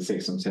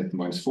 4.86 on 10 to the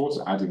minus 4,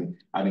 so adding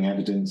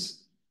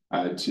evidence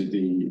to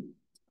the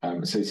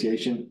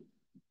association.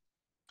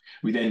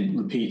 We then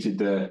repeated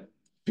the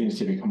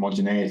phenotypic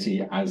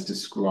homogeneity as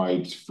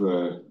described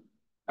for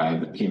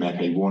the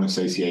PMEPA1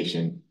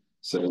 association.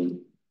 So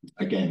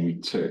again,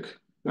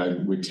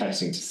 we're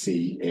testing to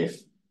see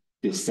if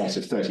this set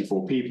of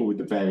 34 people with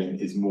the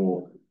variant is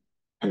more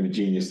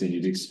homogeneous than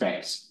you'd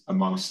expect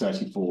amongst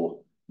 34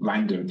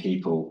 random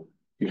people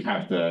who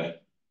have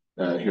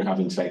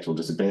intellectual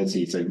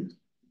disability. So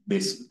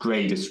this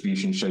grey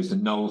distribution shows the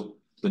null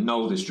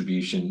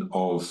distribution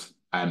of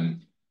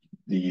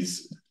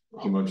these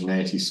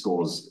homogeneity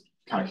scores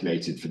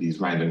calculated for these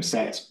random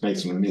sets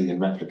based on 1 million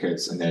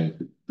replicates, and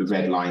then the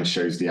red line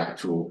shows the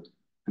actual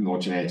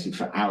homogeneity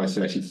for our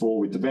 34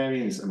 with the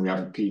variance, and we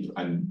have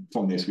and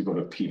from this we got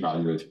a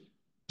p-value of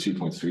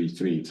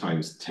 2.33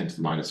 times 10 to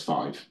the minus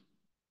 5.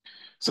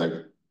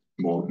 So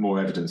more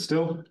evidence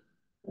still.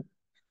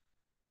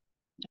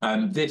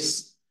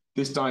 This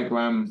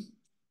diagram.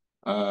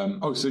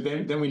 So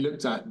then we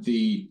looked at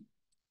the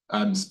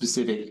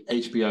specific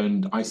HBO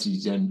and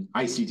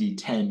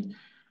ICD-10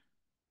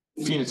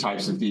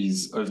 phenotypes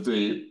of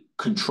the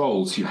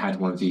controls who had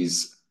one of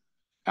these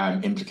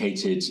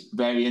implicated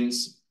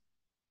variants,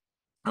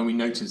 and we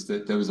noticed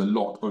that there was a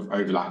lot of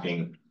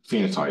overlapping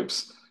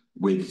phenotypes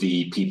with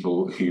the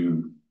people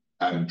who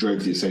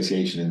drove the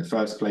association in the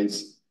first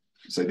place.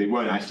 So they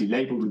weren't actually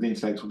labeled with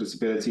intellectual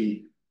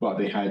disability, but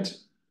they had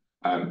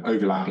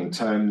overlapping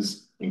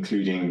terms,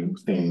 including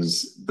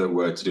things that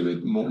were to do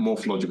with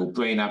morphological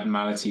brain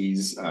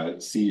abnormalities,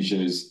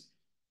 seizures,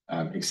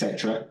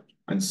 etc.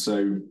 And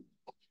so,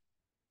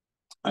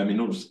 in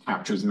order to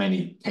capture as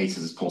many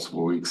cases as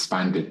possible, we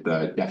expanded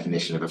the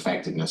definition of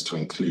effectiveness to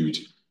include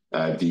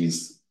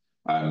these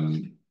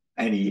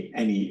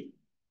any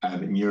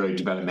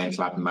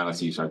neurodevelopmental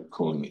abnormalities, I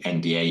call them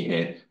NDA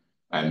here,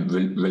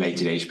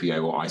 related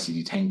HPO or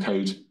ICD-10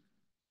 code.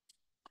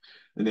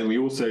 And then we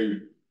also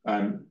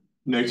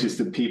noticed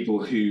that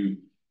people who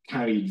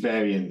carried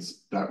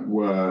variants that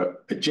were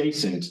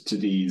adjacent to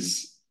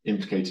these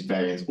implicated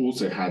variants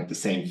also had the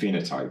same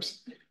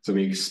phenotypes. So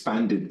we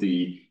expanded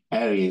the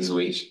areas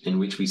in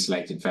which we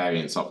selected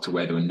variants up to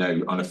where there were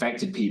no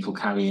unaffected people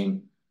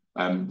carrying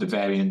the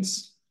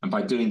variants. And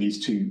by doing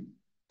these two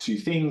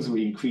things,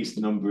 we increased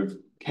the number of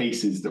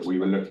cases that we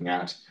were looking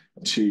at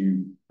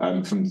to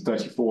from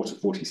 34 to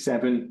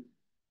 47,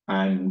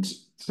 and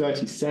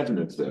 37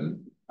 of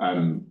them,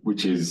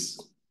 which is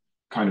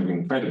kind of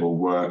incredible,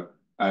 were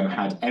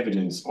had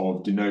evidence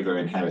of de novo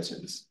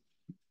inheritance.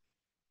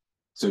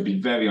 So it'd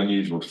be very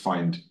unusual to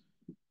find,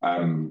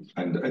 and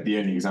the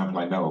only example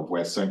I know of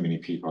where so many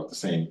people have the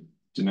same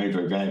de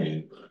novo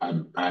variant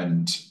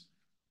and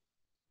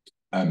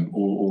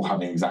all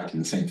having exactly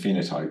the same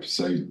phenotype.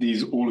 So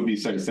all of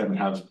these 37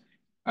 have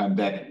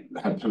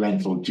had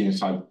parental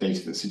genotype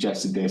data that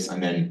suggested this,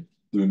 and then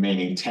the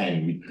remaining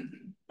 10 we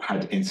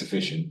had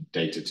insufficient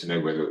data to know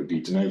whether it would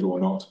be de novo or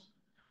not.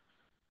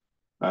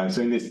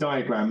 So in this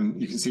diagram,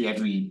 you can see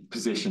every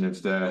position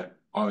of the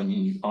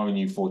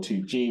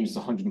RNU42 genes,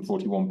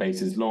 141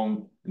 bases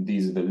long, and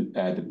these are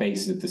the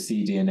bases of the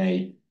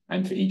cDNA.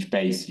 And for each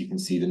base, you can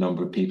see the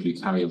number of people who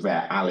carry a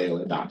rare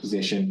allele at that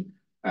position,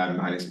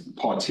 and it's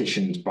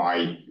partitioned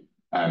by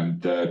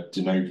whether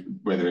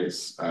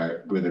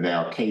they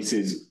are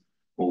cases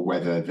or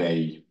whether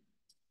they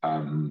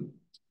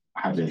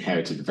have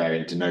inherited the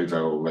variant de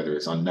novo or whether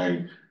it's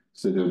unknown.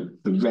 So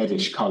the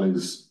reddish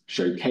colors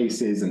show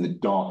cases and the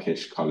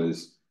darkish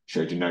colors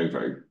show de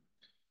novo.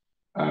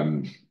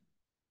 And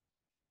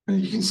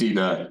you can see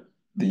the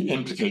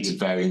implicated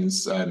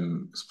variants.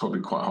 It's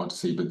probably quite hard to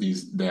see, but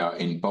they are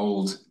in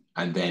bold,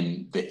 and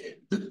then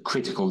the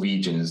critical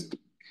regions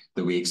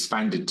that we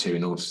expanded to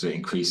in order to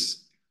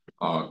increase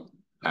our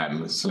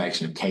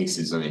selection of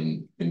cases are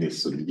in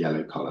this sort of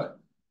yellow color.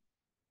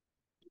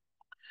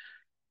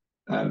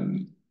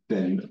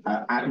 Then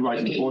right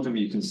in the bottom,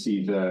 you can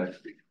see the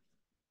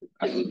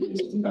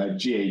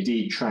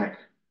GAD track,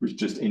 which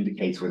just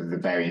indicates whether the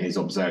variant is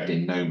observed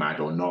in nomad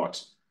or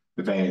not.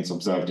 The variants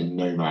observed in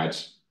nomad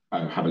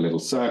have a little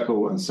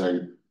circle, and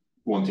so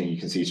one thing you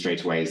can see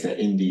straight away is that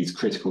in these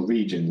critical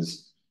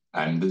regions,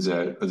 there's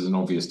an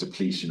obvious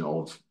depletion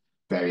of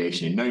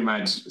variation in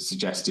nomad,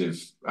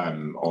 suggestive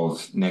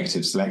of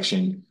negative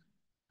selection,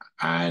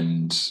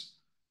 and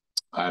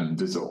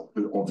there's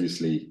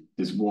obviously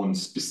this one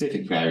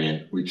specific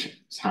variant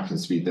which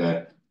happens to be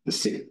the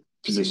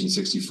position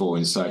 64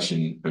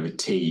 insertion of a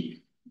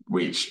T,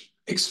 which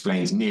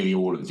explains nearly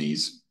all of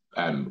these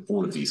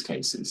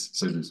cases.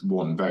 So there's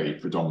one very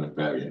predominant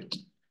variant.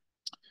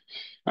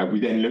 We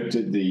then looked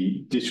at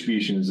the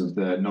distributions of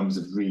the numbers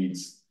of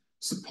reads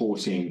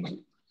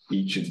supporting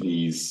each of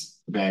these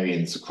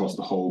variants across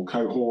the whole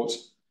cohort.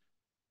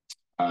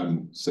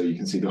 So you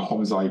can see the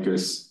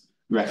homozygous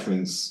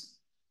reference,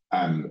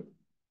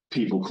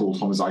 people called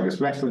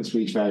homozygous reference for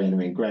each variant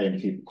are in grey, and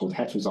people called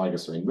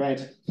heterozygous are in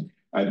red.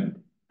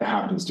 And it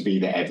happens to be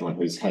that everyone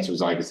who's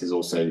heterozygous is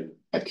also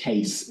a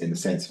case in the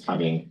sense of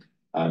having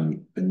a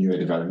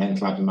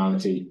neurodevelopmental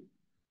abnormality.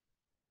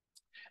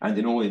 And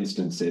in all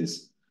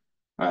instances,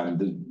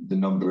 the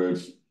number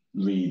of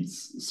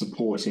reads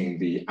supporting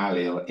the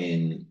allele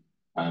in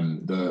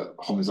the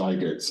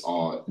homozygotes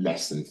are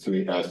less than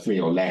three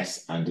or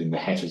less, and in the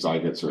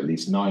heterozygotes are at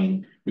least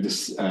 9, with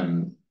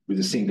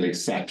a single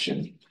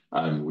exception,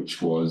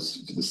 which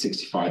was for the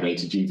 65 A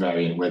to G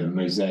variant, where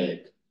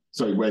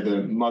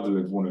the mother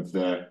of one of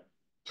the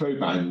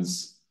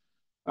probands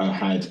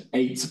had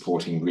 8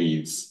 supporting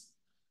reads,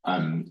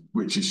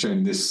 which is shown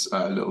in this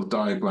little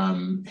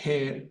diagram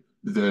here.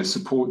 The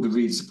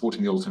reads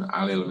supporting the alternate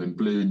allele are in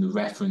blue, and the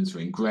reference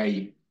are in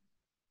grey.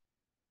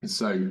 And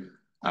so,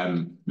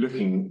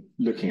 looking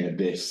at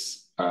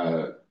this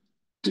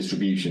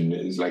distribution,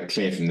 is like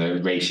clear from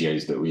the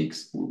ratios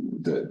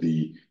that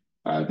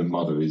the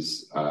mother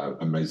is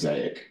a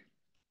mosaic.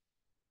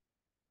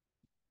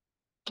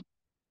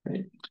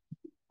 Okay.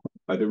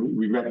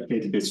 We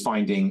replicated this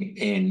finding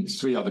in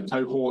 3 other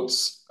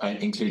cohorts,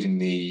 including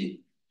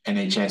the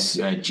NHS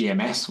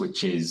GMS,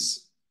 which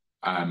is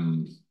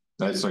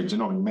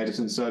Genomic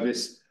Medicine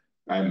Service,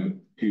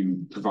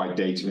 who provide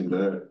data in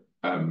the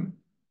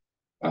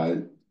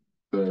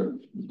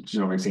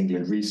Genomics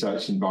England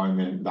research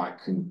environment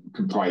that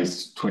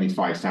comprised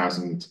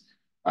 25,000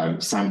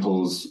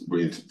 samples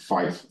with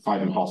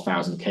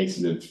 5,500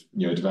 cases of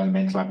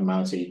neurodevelopmental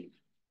abnormality.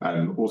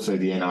 Also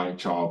the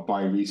NIHR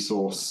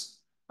bioresource,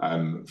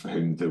 for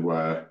whom there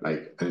were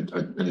like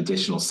an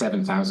additional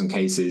 7,000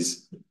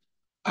 cases.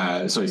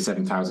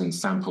 7,000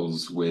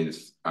 samples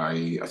with,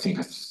 I think,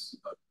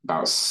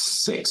 about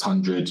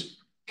 600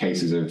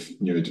 cases of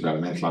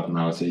neurodevelopmental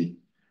abnormality,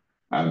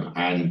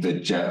 and the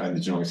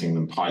Genomics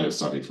England pilot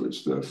study, for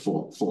which there were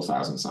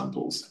 4,000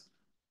 samples.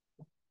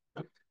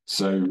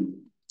 So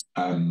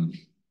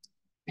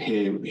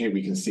here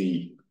we can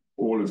see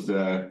all of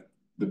the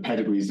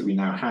pedigrees that we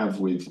now have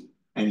with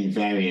any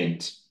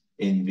variant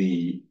in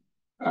the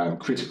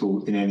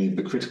any of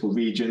the critical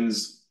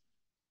regions.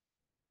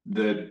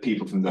 The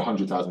people from the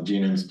 100,000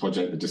 Genomes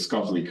Project, the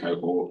discovery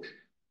cohort,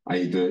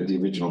 i.e. the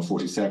original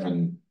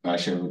 47 are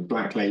shown with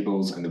black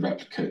labels, and the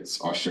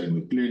replicates are shown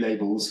with blue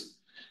labels.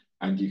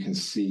 And you can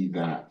see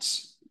that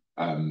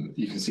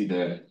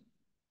the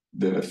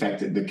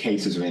effect that the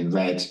cases are in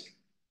red.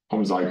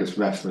 Homozygous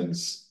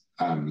reference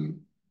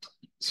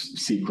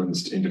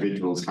sequenced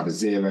individuals have a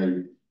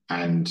 0,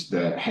 and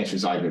the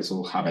heterozygotes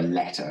all have a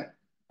letter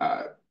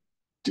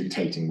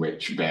dictating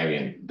which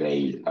variant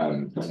they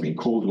have been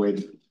called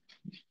with.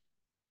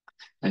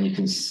 And you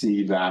can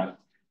see that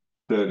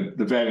the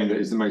variant that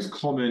is the most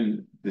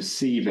common, the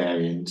C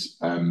variant,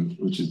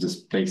 which is this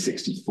base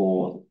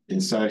 64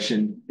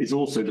 insertion, is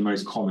also the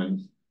most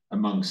common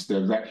amongst the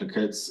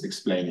replicates,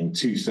 explaining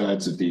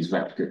 2/3 of these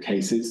replicate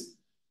cases.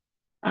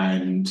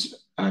 And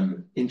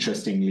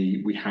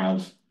interestingly, we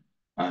have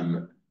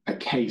a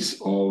case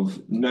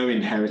of no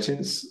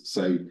inheritance.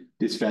 So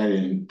this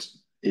variant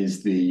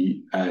is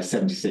the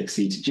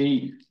 76C to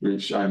G,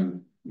 which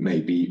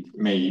may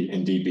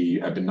indeed be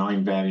a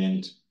benign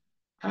variant.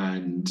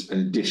 And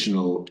in addition,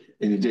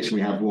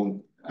 we have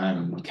one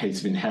case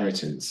of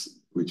inheritance,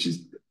 which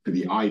is for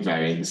the I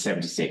variant, the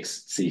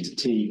 76C to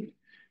T.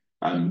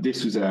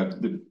 This was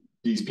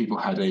these people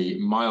had a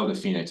milder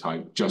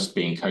phenotype, just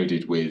being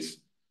coded with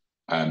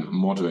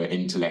moderate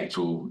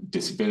intellectual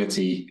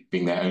disability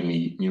being their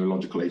only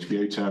neurological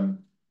HBO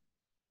term.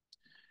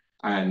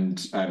 And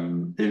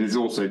this is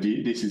also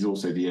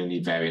the only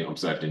variant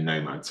observed in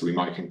nomads. So we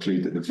might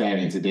conclude that the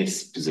variants of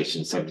this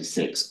position,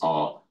 76,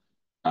 are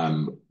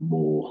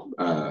more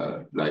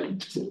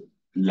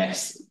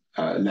less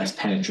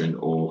penetrant,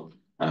 or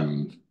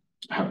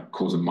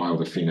cause a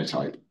milder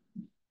phenotype.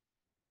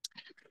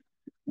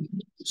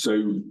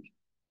 So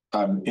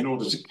in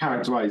order to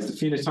characterize the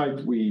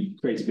phenotype, we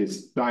created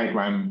this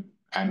diagram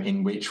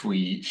in which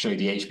we show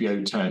the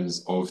HBO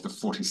terms of the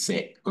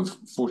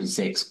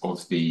 46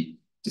 of the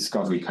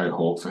discovery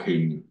cohort for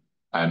whom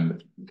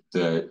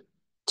the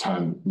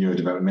term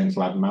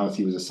neurodevelopmental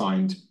abnormality was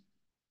assigned.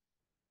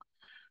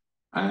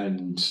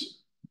 And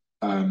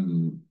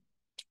in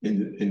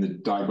the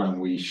diagram,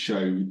 we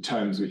show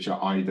terms which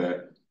are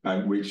either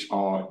which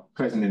are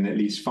present in at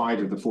least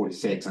 5 of the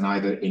 46, and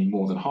either in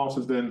more than half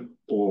of them,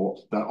 or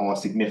that are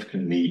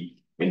significantly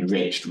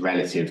enriched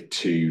relative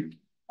to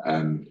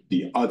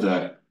the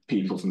other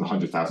people from the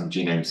 100,000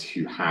 genomes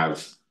who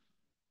have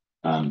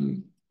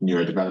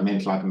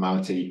neurodevelopmental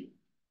abnormality.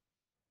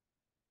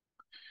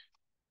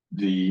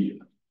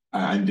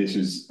 And this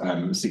is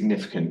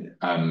significant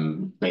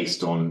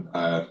based on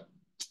a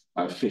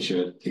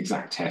Fisher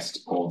exact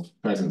test of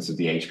presence of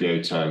the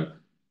HBO term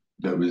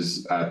that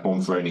was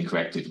Bonferroni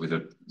corrected with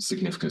a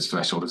significance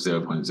threshold of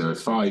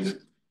 0.05.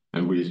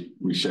 And we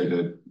show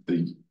the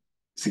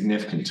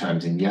significant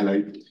terms in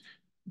yellow.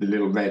 The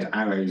little red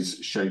arrows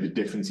show the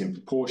difference in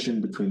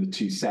proportion between the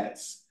two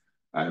sets,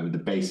 with the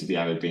base of the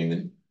arrow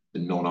being the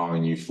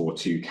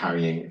non-RNU42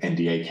 carrying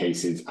NDA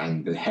cases,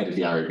 and the head of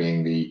the arrow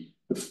being the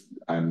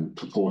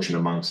proportion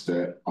amongst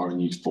the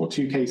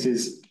RNU42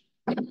 cases.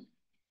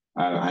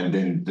 And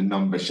then the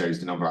number shows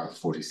the number out of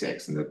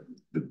 46, and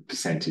the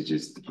percentage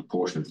is the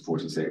proportion of the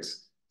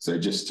 46. So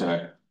just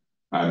to,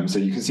 so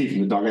you can see from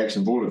the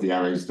direction of all of the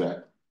arrows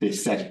that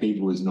this set of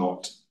people is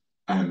not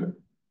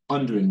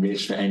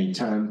under-enriched for any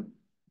term.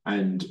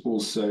 And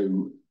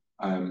also,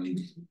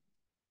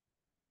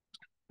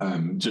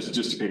 just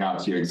to pick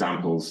out a few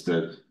examples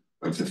of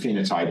the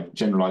phenotype: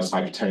 generalized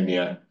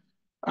hypertonia,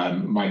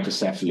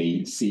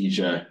 microcephaly,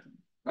 seizure,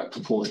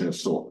 proportion of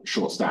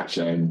short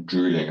stature, and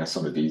drooling are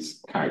some of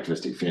these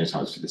characteristic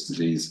phenotypes for this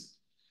disease.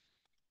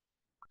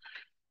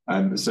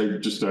 So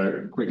just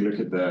a quick look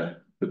at the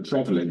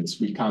prevalence.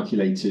 We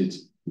calculated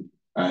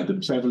the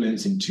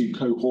prevalence in 2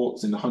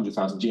 cohorts in the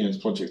 100,000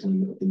 Genomes Project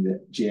and in the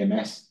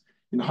GMS.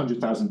 In the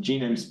 100,000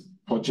 Genomes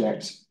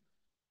Project,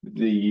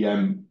 the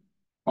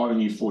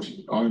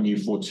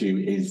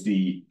RNU42 is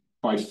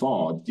by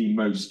far the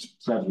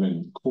most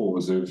prevalent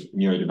cause of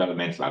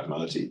neurodevelopmental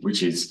abnormality,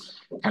 which is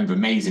kind of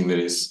amazing that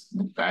it's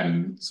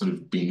sort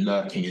of been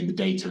lurking in the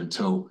data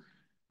until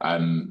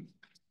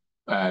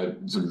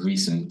sort of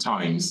recent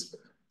times.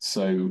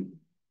 So,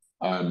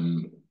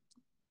 but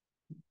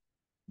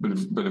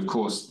of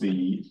course,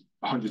 the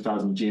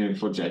 100,000 Genome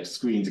Project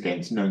screens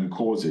against known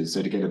causes.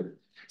 So to get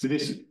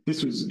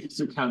this was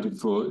accounted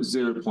for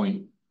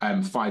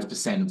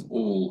 0.5% of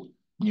all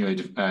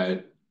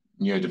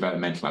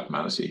neurodevelopmental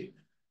abnormality.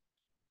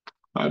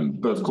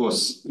 But of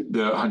course,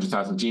 the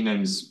 100,000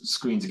 genomes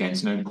screens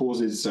against known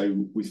causes.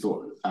 So we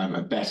thought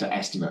a better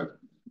estimate of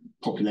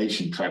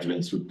population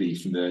prevalence would be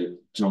from the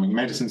Genomic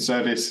Medicine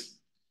Service.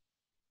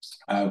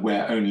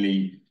 where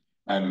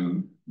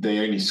they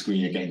only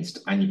screen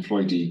against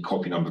aneuploidy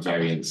copy number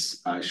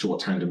variants, short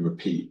tandem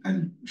repeats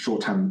and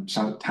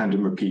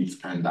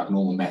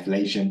abnormal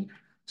methylation.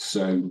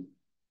 So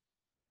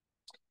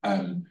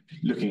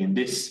looking in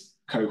this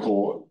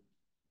cohort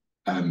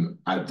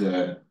at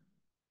the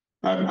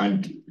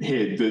and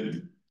here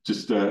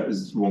just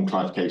as one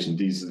clarification,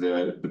 these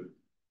are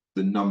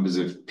the numbers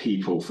of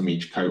people from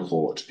each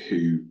cohort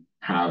who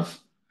have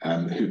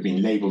who've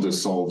been labeled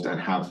as solved and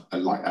have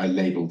a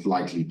labeled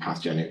likely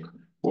pathogenic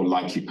or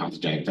likely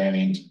pathogenic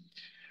variant.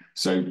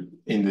 So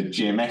in the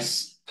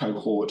GMS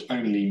cohort,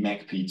 only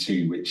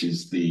MECP2, which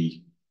is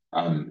the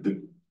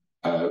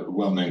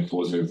well-known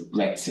cause of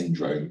Rett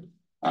syndrome,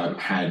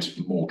 had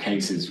more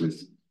cases,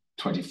 with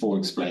 24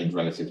 explained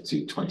relative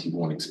to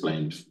 21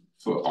 explained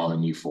for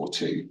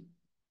RNU42,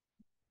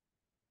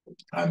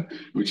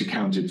 which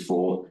accounted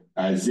for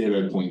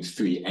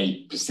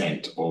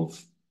 0.38%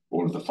 of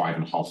all of the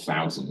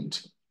 5,500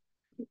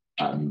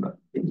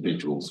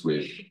 individuals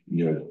with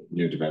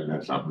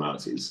neurodevelopmental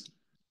abnormalities.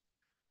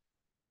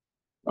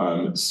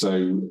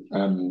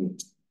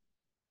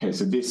 Okay,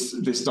 so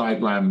this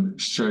diagram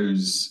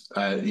shows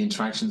the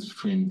interactions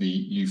between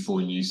the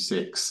U4 and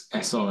U6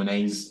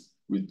 snRNAs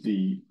with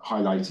the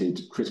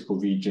highlighted critical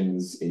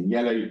regions in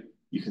yellow.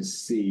 You can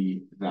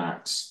see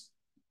that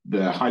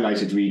the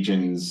highlighted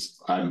regions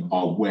are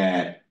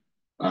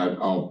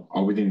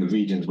within the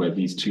regions where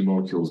these two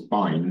molecules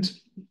bind.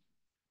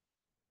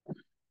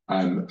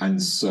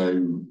 And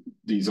so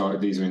these are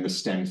in the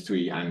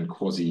stem3 and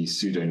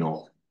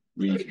quasi-pseudoknot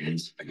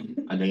regions,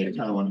 and they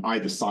occur on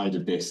either side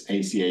of this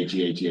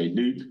ACA-GAGA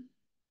loop.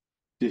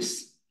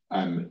 This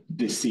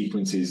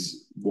sequence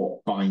is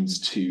what binds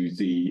to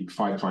the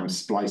 5'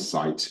 splice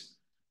site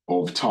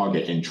of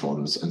target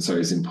introns, and so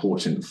is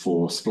important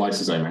for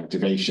spliceosome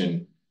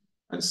activation.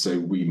 And so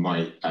we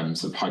might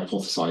sort of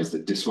hypothesize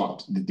that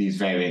these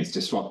variants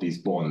disrupt these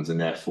bonds and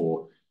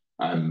therefore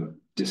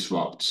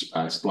disrupt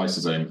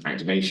spliceosome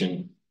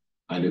activation.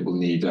 And it will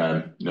need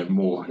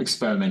more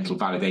experimental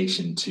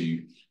validation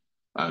to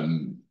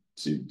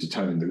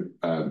determine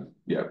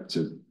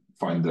to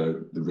find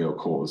the real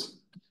cause.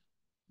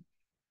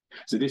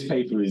 So this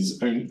paper is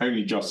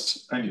only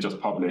just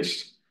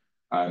published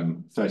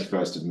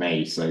 31st of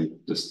May, so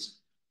just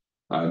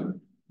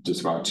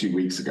about 2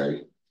 weeks ago.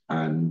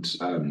 And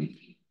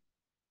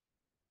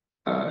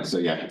so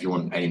yeah, if you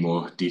want any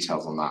more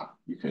details on that,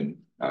 you can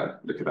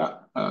look at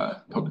that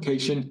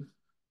publication.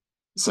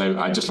 So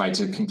I'd just like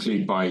to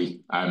conclude by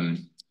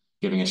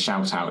giving a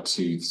shout out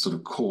to the sort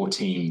of core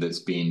team that's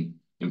been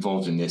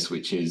involved in this,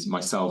 which is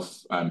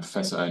myself,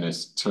 Professor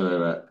Ernest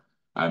Turer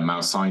at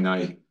Mount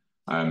Sinai,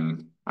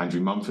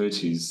 Andrew Mumford,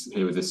 who's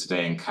here with us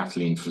today, and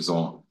Kathleen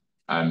Frison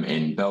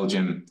in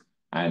Belgium,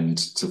 and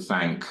to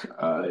thank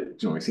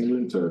Genomics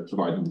England for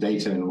providing the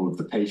data and all of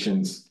the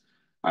patients,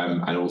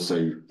 and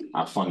also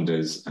our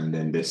funders, and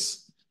then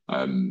this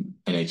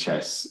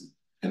NHS,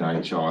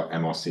 NIHR,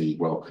 MRC,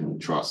 Wellcome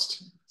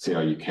Trust,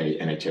 CRUK,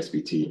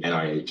 NHSBT,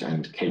 NIH,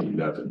 and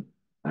K11.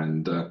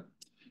 And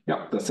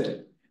yeah, that's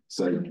it.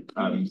 So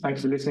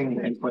thanks for listening.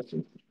 Any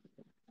questions?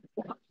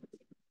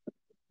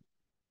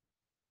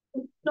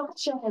 Not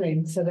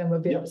sharing, so then we'll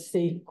be able to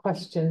see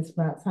questions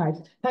from outside.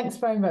 Thanks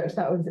very much.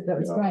 That was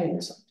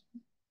great.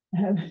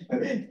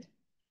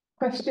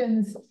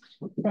 Questions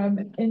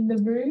from in the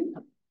room?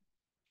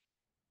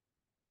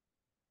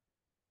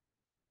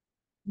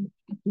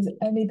 Does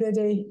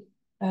anybody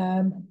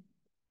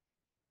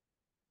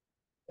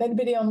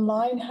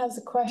online has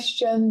a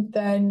question,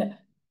 then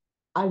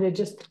either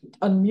just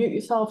unmute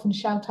yourself and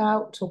shout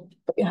out or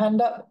put your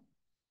hand up.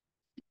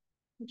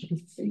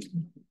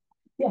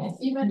 Yes.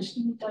 You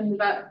mentioned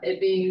about it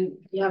being,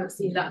 you haven't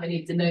seen that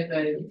many de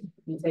novo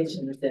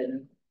mutations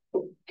in.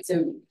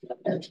 So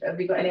have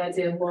we got any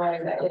idea why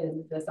that is?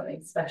 Is there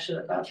something special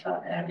about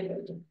that area?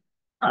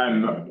 I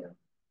am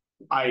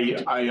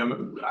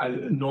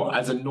not,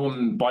 as a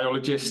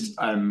non-biologist,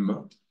 I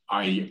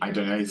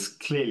don't know. It's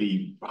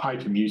clearly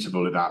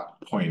hypermutable at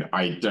that point.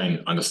 I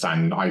don't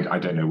understand. I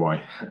don't know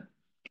why.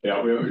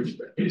 Yeah,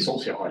 it's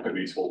obviously a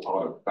hypermutable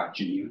part of that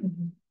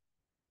gene.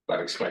 That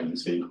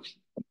explains the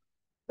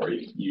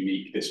very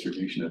unique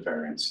distribution of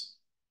variants.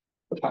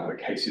 The fact that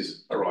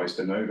cases arise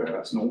de novo,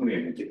 that's normally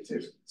an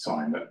indicative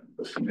sign that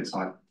the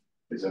phenotype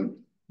is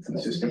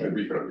consistent with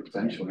reproductive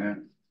potential. Yeah.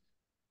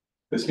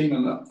 There's been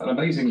an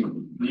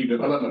amazing new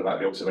development about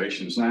the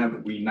observations now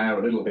that we know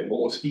a little bit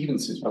more, even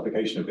since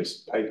publication of this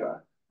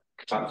paper,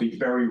 that the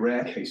very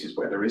rare cases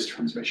where there is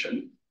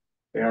transmission,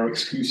 they are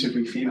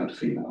exclusively female to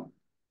female.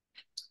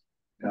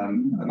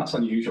 And that's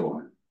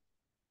unusual.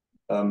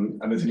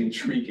 And there's an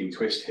intriguing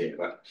twist here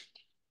that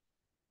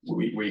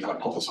we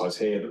hypothesize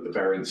here that the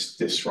variants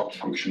disrupt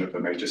function of the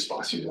major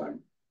spliceosome,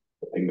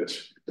 the thing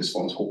that's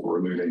responsible for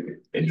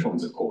removing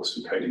introns, of course,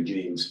 from coding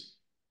genes,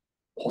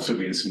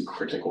 possibly in some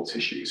critical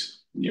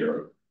tissues,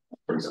 neuro,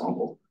 for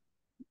example.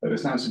 But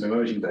there's now some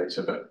emerging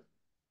data that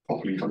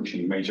properly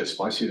functioning major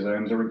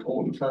spliceosomes are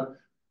important for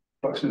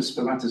production of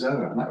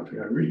spermatozoa, and that would be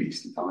a really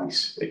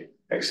nice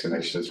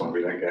explanation as one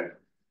we don't get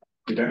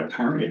We don't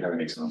apparently have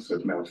any examples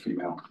of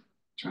male-female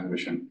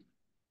transmission.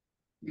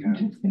 Yeah.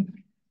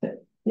 Interesting.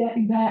 Yeah,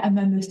 there, and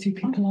then there's 2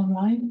 people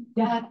online.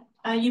 Yeah.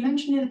 You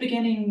mentioned in the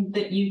beginning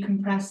that you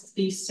compressed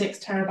these 6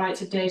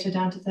 terabytes of data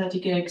down to 30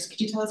 gigs. Could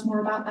you tell us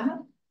more about that?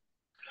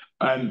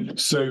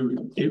 So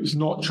it was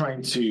not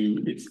trying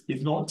to,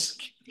 it's not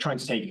trying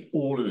to take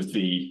all of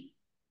the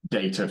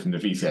data from the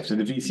VCF. So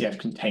the VCF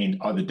contained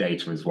other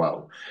data as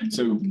well.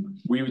 So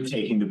we were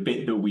taking the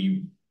bit that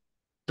we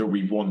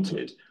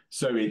wanted.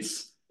 So I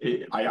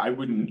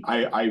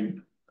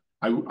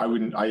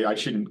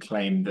shouldn't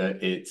claim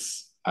that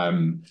it's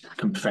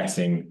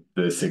compressing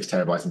the 6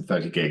 terabytes and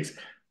 30 gigs.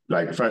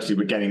 Like, firstly,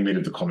 we're getting rid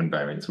of the common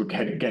variants. We're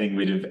getting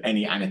rid of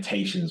any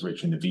annotations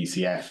which are in the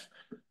VCF.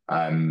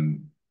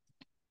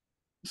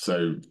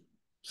 So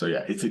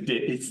yeah, it's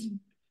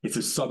a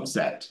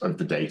subset of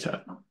the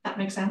data. That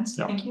makes sense.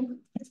 Yeah. Thank you.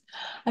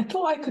 I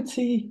thought I could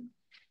see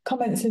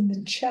comments in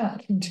the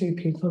chat from 2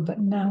 people, but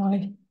now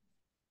I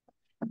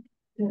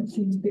don't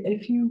seem to be.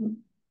 If you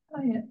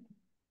try it.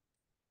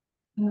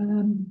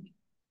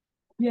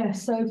 Yeah,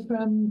 so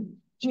from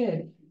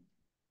Jib.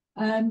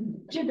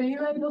 Jib, are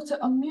you able to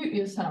unmute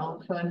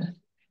yourself and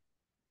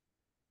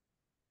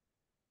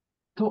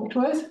talk to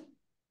us?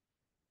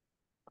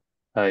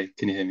 Hi,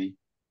 can you hear me?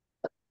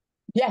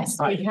 Yes,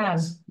 we can.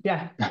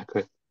 Yeah.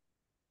 Great.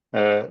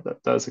 That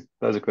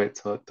was a great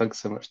talk. Thanks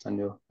so much,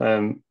 Daniel.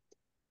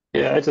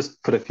 Yeah, I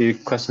just put a few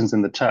questions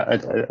in the chat.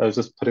 I was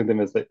just putting them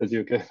as you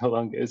were going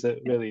along. It was a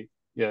really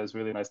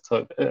nice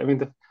talk. I mean,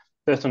 the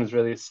first one is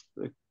really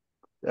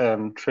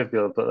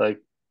trivial, but like,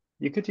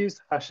 you could use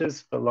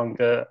hashes for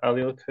longer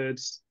allele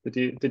codes.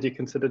 Did you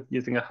consider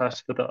using a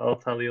hash for the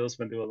alt alleles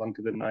when they were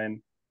longer than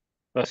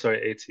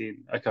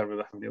 18? I can't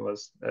remember how many it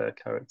was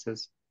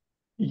characters.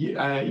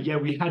 Yeah,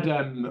 we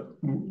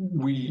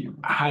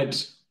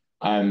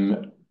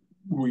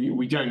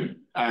don't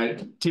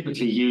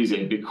typically use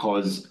it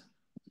because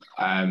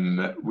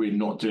we're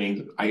not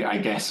doing. I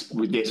guess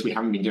with this we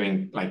haven't been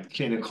doing like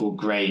clinical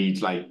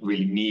grade, like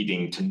really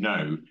needing to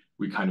know.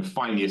 We kind of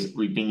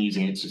we've been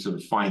using it to sort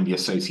of find the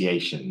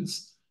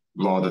associations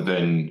rather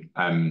than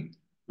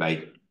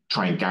like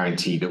try and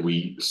guarantee that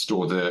we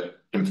store the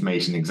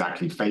information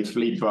exactly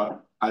faithfully.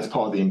 But as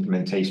part of the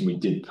implementation, we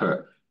did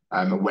put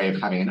a way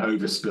of having an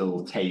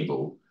overspill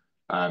table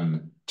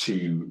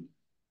to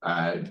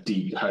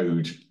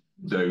decode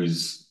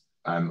those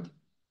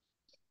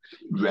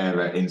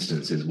rarer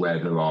instances where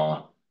there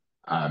are,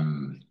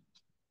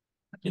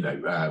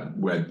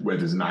 where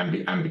there's an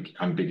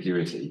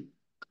ambiguity.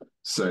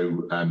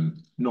 So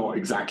not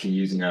exactly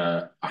using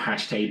a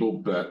hash table,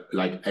 but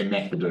like a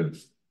method of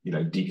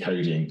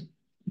decoding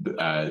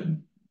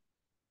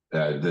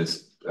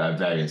this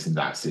variance in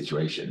that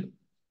situation.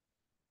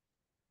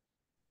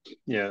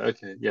 Yeah,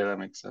 okay. Yeah, that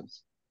makes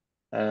sense.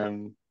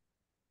 I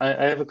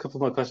have a couple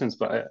more questions,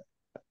 but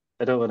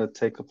I don't want to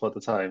take up all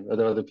the time. Are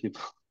there other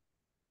people?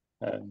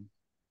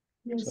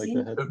 Yes, I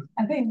go ahead?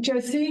 I think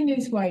Josine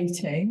is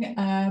waiting.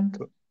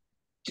 Cool.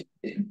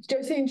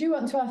 Josine, do you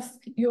want to ask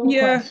your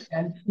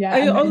question? Yeah,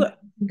 I also,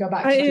 go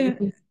back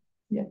to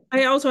yeah.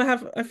 I also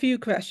have a few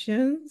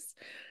questions.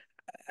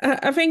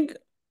 I think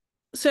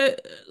so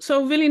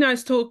really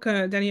nice talk,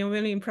 Daniel,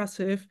 really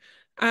impressive.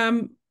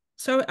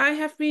 So I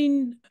have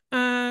been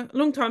a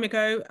long time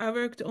ago, I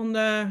worked on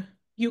the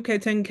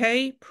UK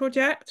 10K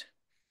project,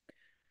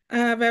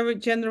 where we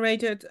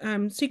generated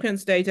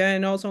sequence data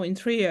and also in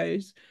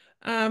trios.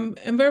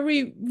 And where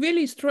we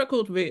really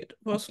struggled with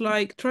was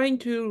like trying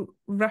to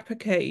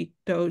replicate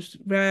those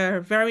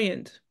rare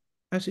variant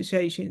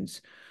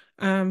associations.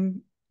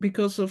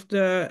 Because of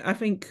I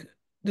think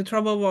the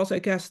trouble was, I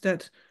guess,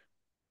 that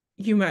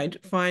you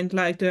might find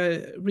like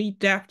the read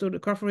depth or the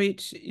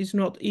coverage is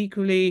not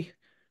equally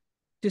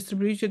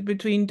distributed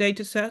between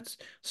data sets.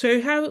 So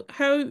how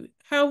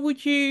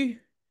would you,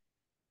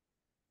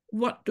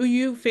 what do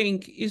you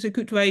think is a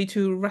good way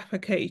to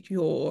replicate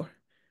your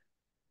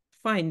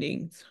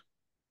findings?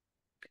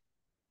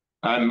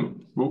 Well,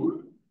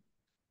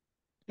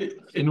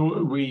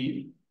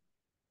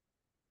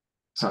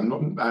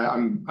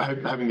 I'm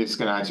hoping this is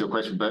going to answer your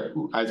question, but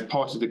as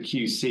part of the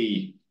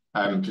QC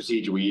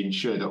procedure, we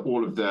ensure that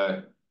all of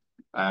the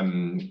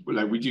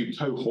we do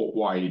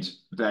cohort-wide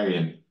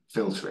variant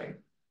filtering.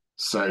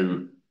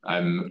 So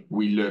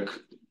we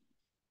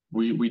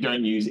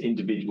don't use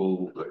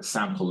individual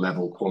sample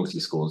level quality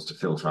scores to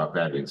filter out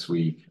variants.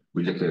 We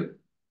look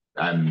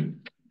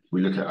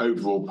at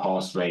overall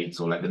pass rates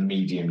or like the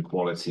median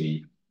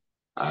quality.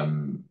 These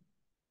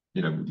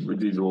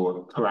are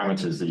all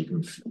parameters that you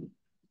can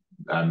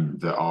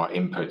that are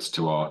inputs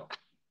to our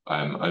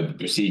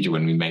procedure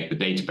when we make the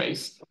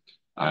database.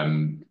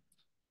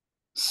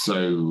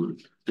 So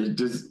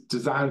does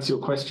that answer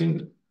your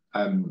question?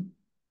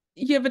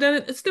 Yeah, but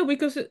then it's still,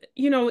 because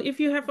if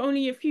you have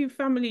only a few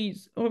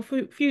families or a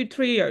few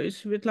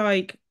trios with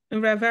like a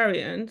rare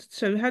variant,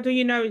 so how do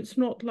you know it's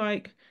not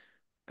like,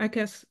 I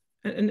guess,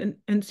 an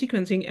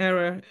sequencing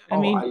error?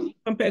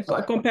 Compared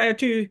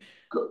to,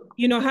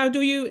 how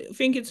do you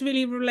think it's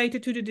really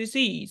related to the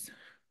disease?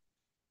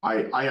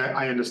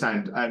 I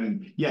understand.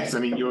 Yes, I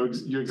mean you're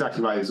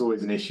exactly right. There's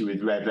always an issue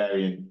with rare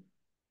variant,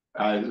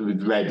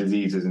 with rare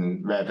diseases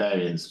and rare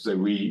variants. So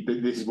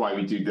this is why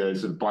we do the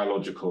sort of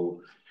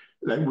biological.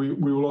 Like we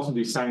will often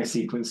do Sanger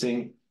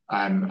sequencing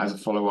as a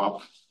follow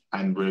up,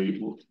 and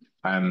if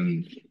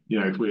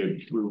we're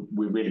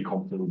really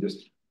confident,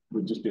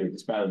 we'll just do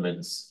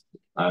experiments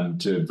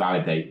to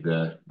validate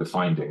the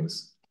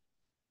findings.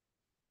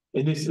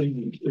 In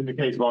the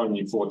case of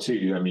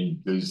RNU42, I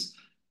mean there's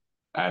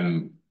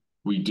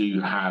we do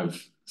have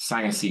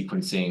Sanger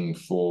sequencing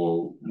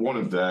for one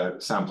of the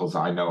samples that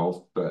I know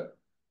of, but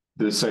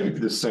there's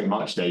so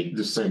much data,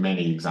 there's so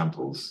many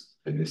examples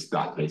in this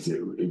database.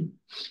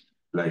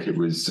 It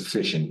was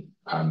sufficient.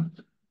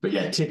 But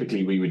yeah,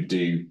 typically we would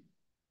do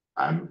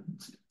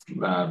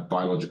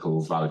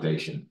biological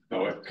validation.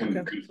 No, I can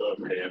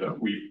confirm here that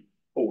we've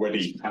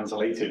already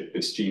translated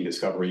this gene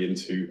discovery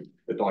into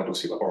the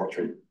Dietz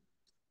laboratory.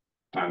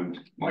 And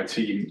my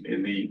team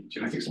in the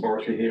genetics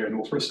laboratory here in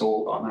North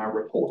Bristol are now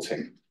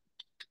reporting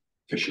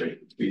officially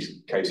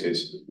these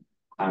cases.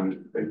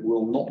 And they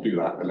will not do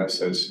that unless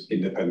there's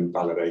independent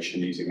validation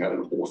using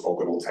an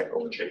orthogonal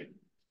technology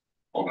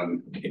on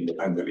an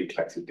independently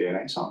collected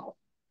DNA sample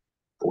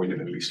or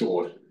independently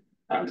stored.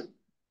 And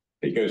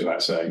it goes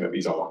without saying that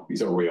these are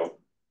real.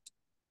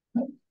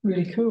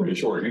 Really cool.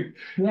 Reassuringly.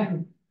 Yeah.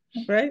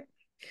 Right.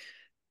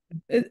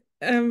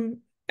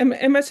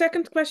 And my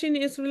second question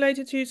is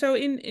related to, so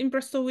in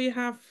Bristol we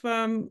have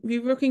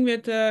we're working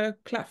with the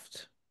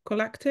Cleft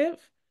Collective,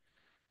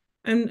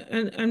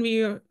 and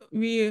we are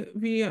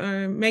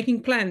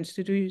making plans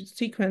to do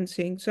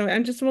sequencing. So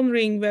I'm just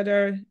wondering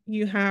whether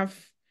you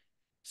have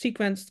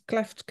sequenced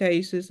Cleft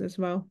cases as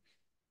well.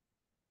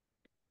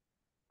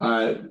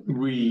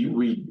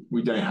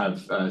 We don't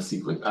have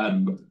sequence.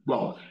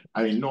 Well,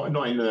 I mean, not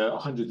in the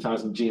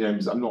 100,000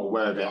 genomes. I'm not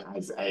aware of it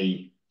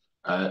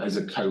as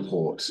a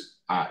cohort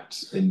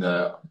in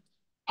the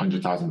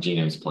 100,000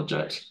 Genomes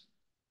Project.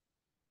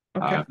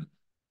 Okay.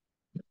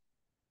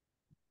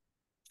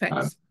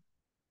 Thanks.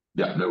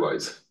 Yeah, no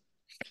worries.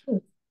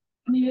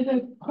 Any other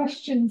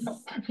questions?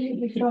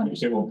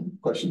 One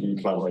question you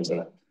can collaborate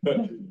there. But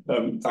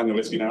Daniel,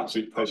 it's been an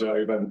absolute pleasure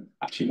over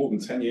actually more than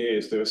 10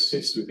 years to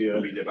assist with the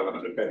early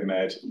development of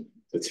BeviMed,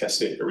 to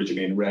test it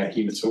originally in rare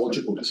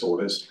hematological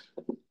disorders,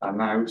 and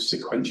now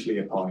sequentially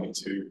applying it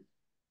to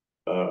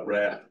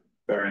rare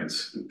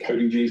variants,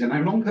 coding genes, and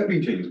now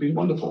non-coding genes. It's been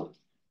wonderful.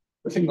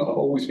 The thing that I've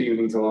always been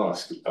willing to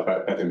ask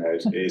about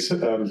BeviMed is,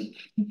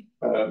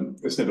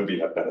 it's never been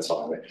that better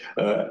time.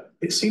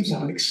 It seems to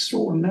have an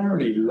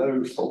extraordinarily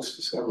low false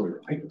discovery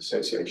rate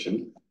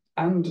association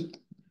and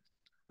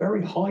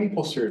very high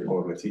posterior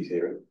probabilities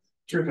here,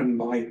 driven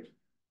by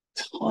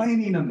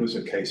tiny numbers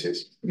of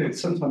cases,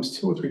 sometimes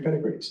 2 or 3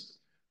 pedigrees.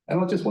 And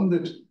I just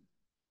wondered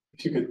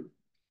if you could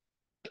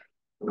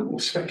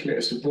speculate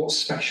as to what's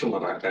special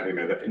about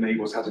BeviMed that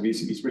enables having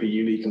these really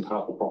unique and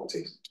powerful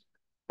properties.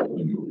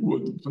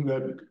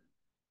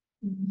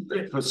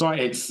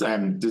 It's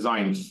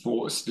designed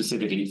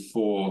specifically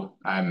for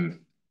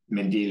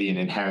Mendelian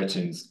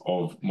inheritance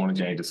of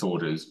monogenic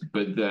disorders,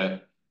 but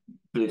the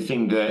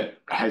thing that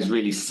has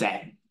really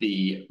set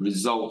the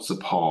results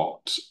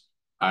apart,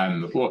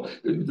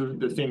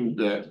 the thing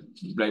that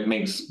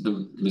makes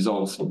the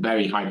results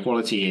very high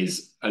quality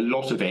is a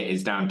lot of it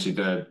is down to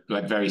the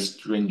very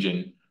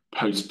stringent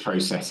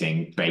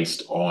post-processing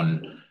based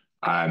on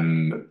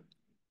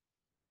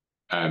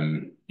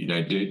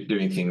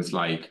doing things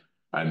like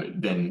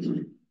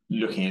then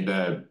looking at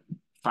the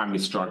family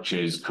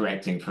structures,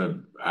 correcting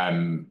for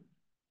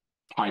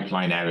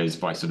pipeline errors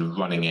by sort of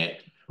running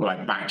it, or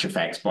like batch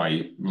effects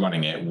by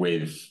running it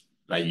with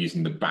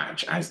using the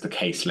batch as the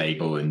case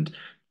label, and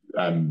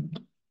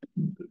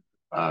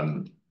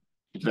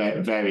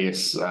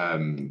various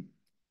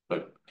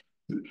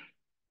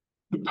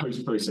the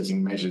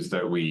post-processing measures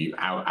that we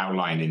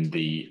outline in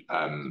the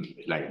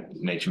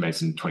Nature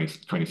Medicine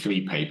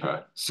 2023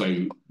 paper.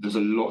 So there's a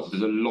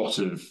lot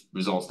of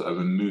results that are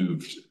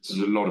removed. So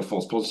there's a lot of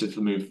false positives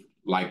removed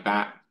like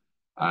that.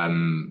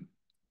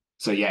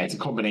 So yeah, it's a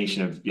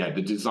combination of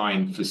the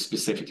design for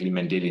specifically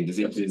Mendelian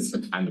diseases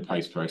and the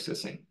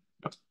post-processing.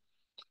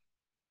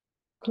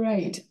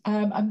 Great.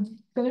 I'm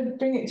going to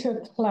bring it to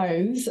a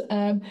close,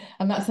 and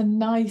that's a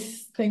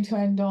nice thing to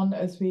end on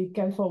as we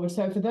go forward.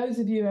 So for those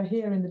of you who are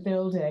here in the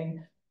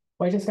building,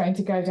 we're just going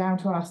to go down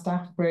to our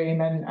staff room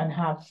and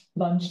have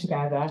lunch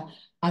together.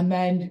 And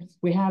then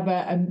we have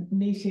a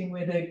meeting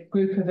with a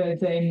group of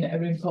us in a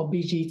room called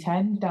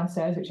BG10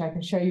 downstairs, which I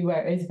can show you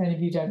where it is if any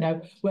of you don't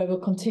know, where we'll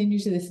continue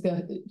to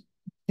discuss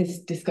this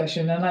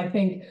discussion. And I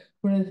think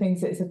one of the things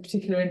that is of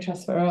particular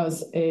interest for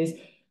us is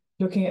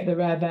looking at the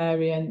rare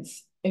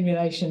variants in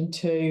relation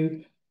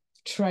to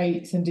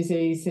traits and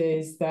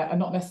diseases that are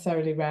not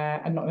necessarily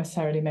rare and not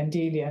necessarily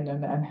Mendelian,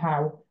 and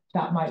how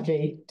that might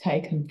be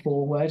taken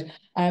forward.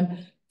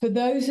 For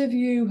those of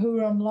you who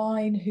are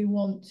online who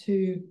want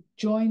to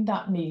join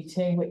that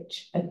meeting,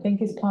 which I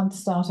think is planned to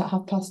start at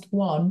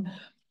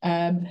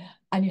 1:30,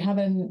 and you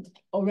haven't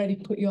already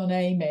put your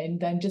name in,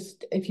 then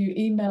just if you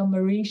email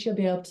Marie, she'll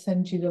be able to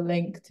send you the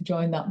link to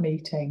join that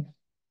meeting.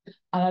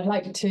 And I'd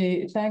like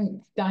to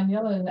thank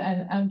Daniel and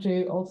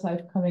Andrew also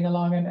for coming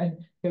along and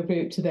your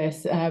group to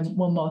this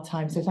one more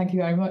time. So thank you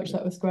very much.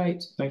 That was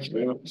great. Thank you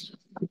very much.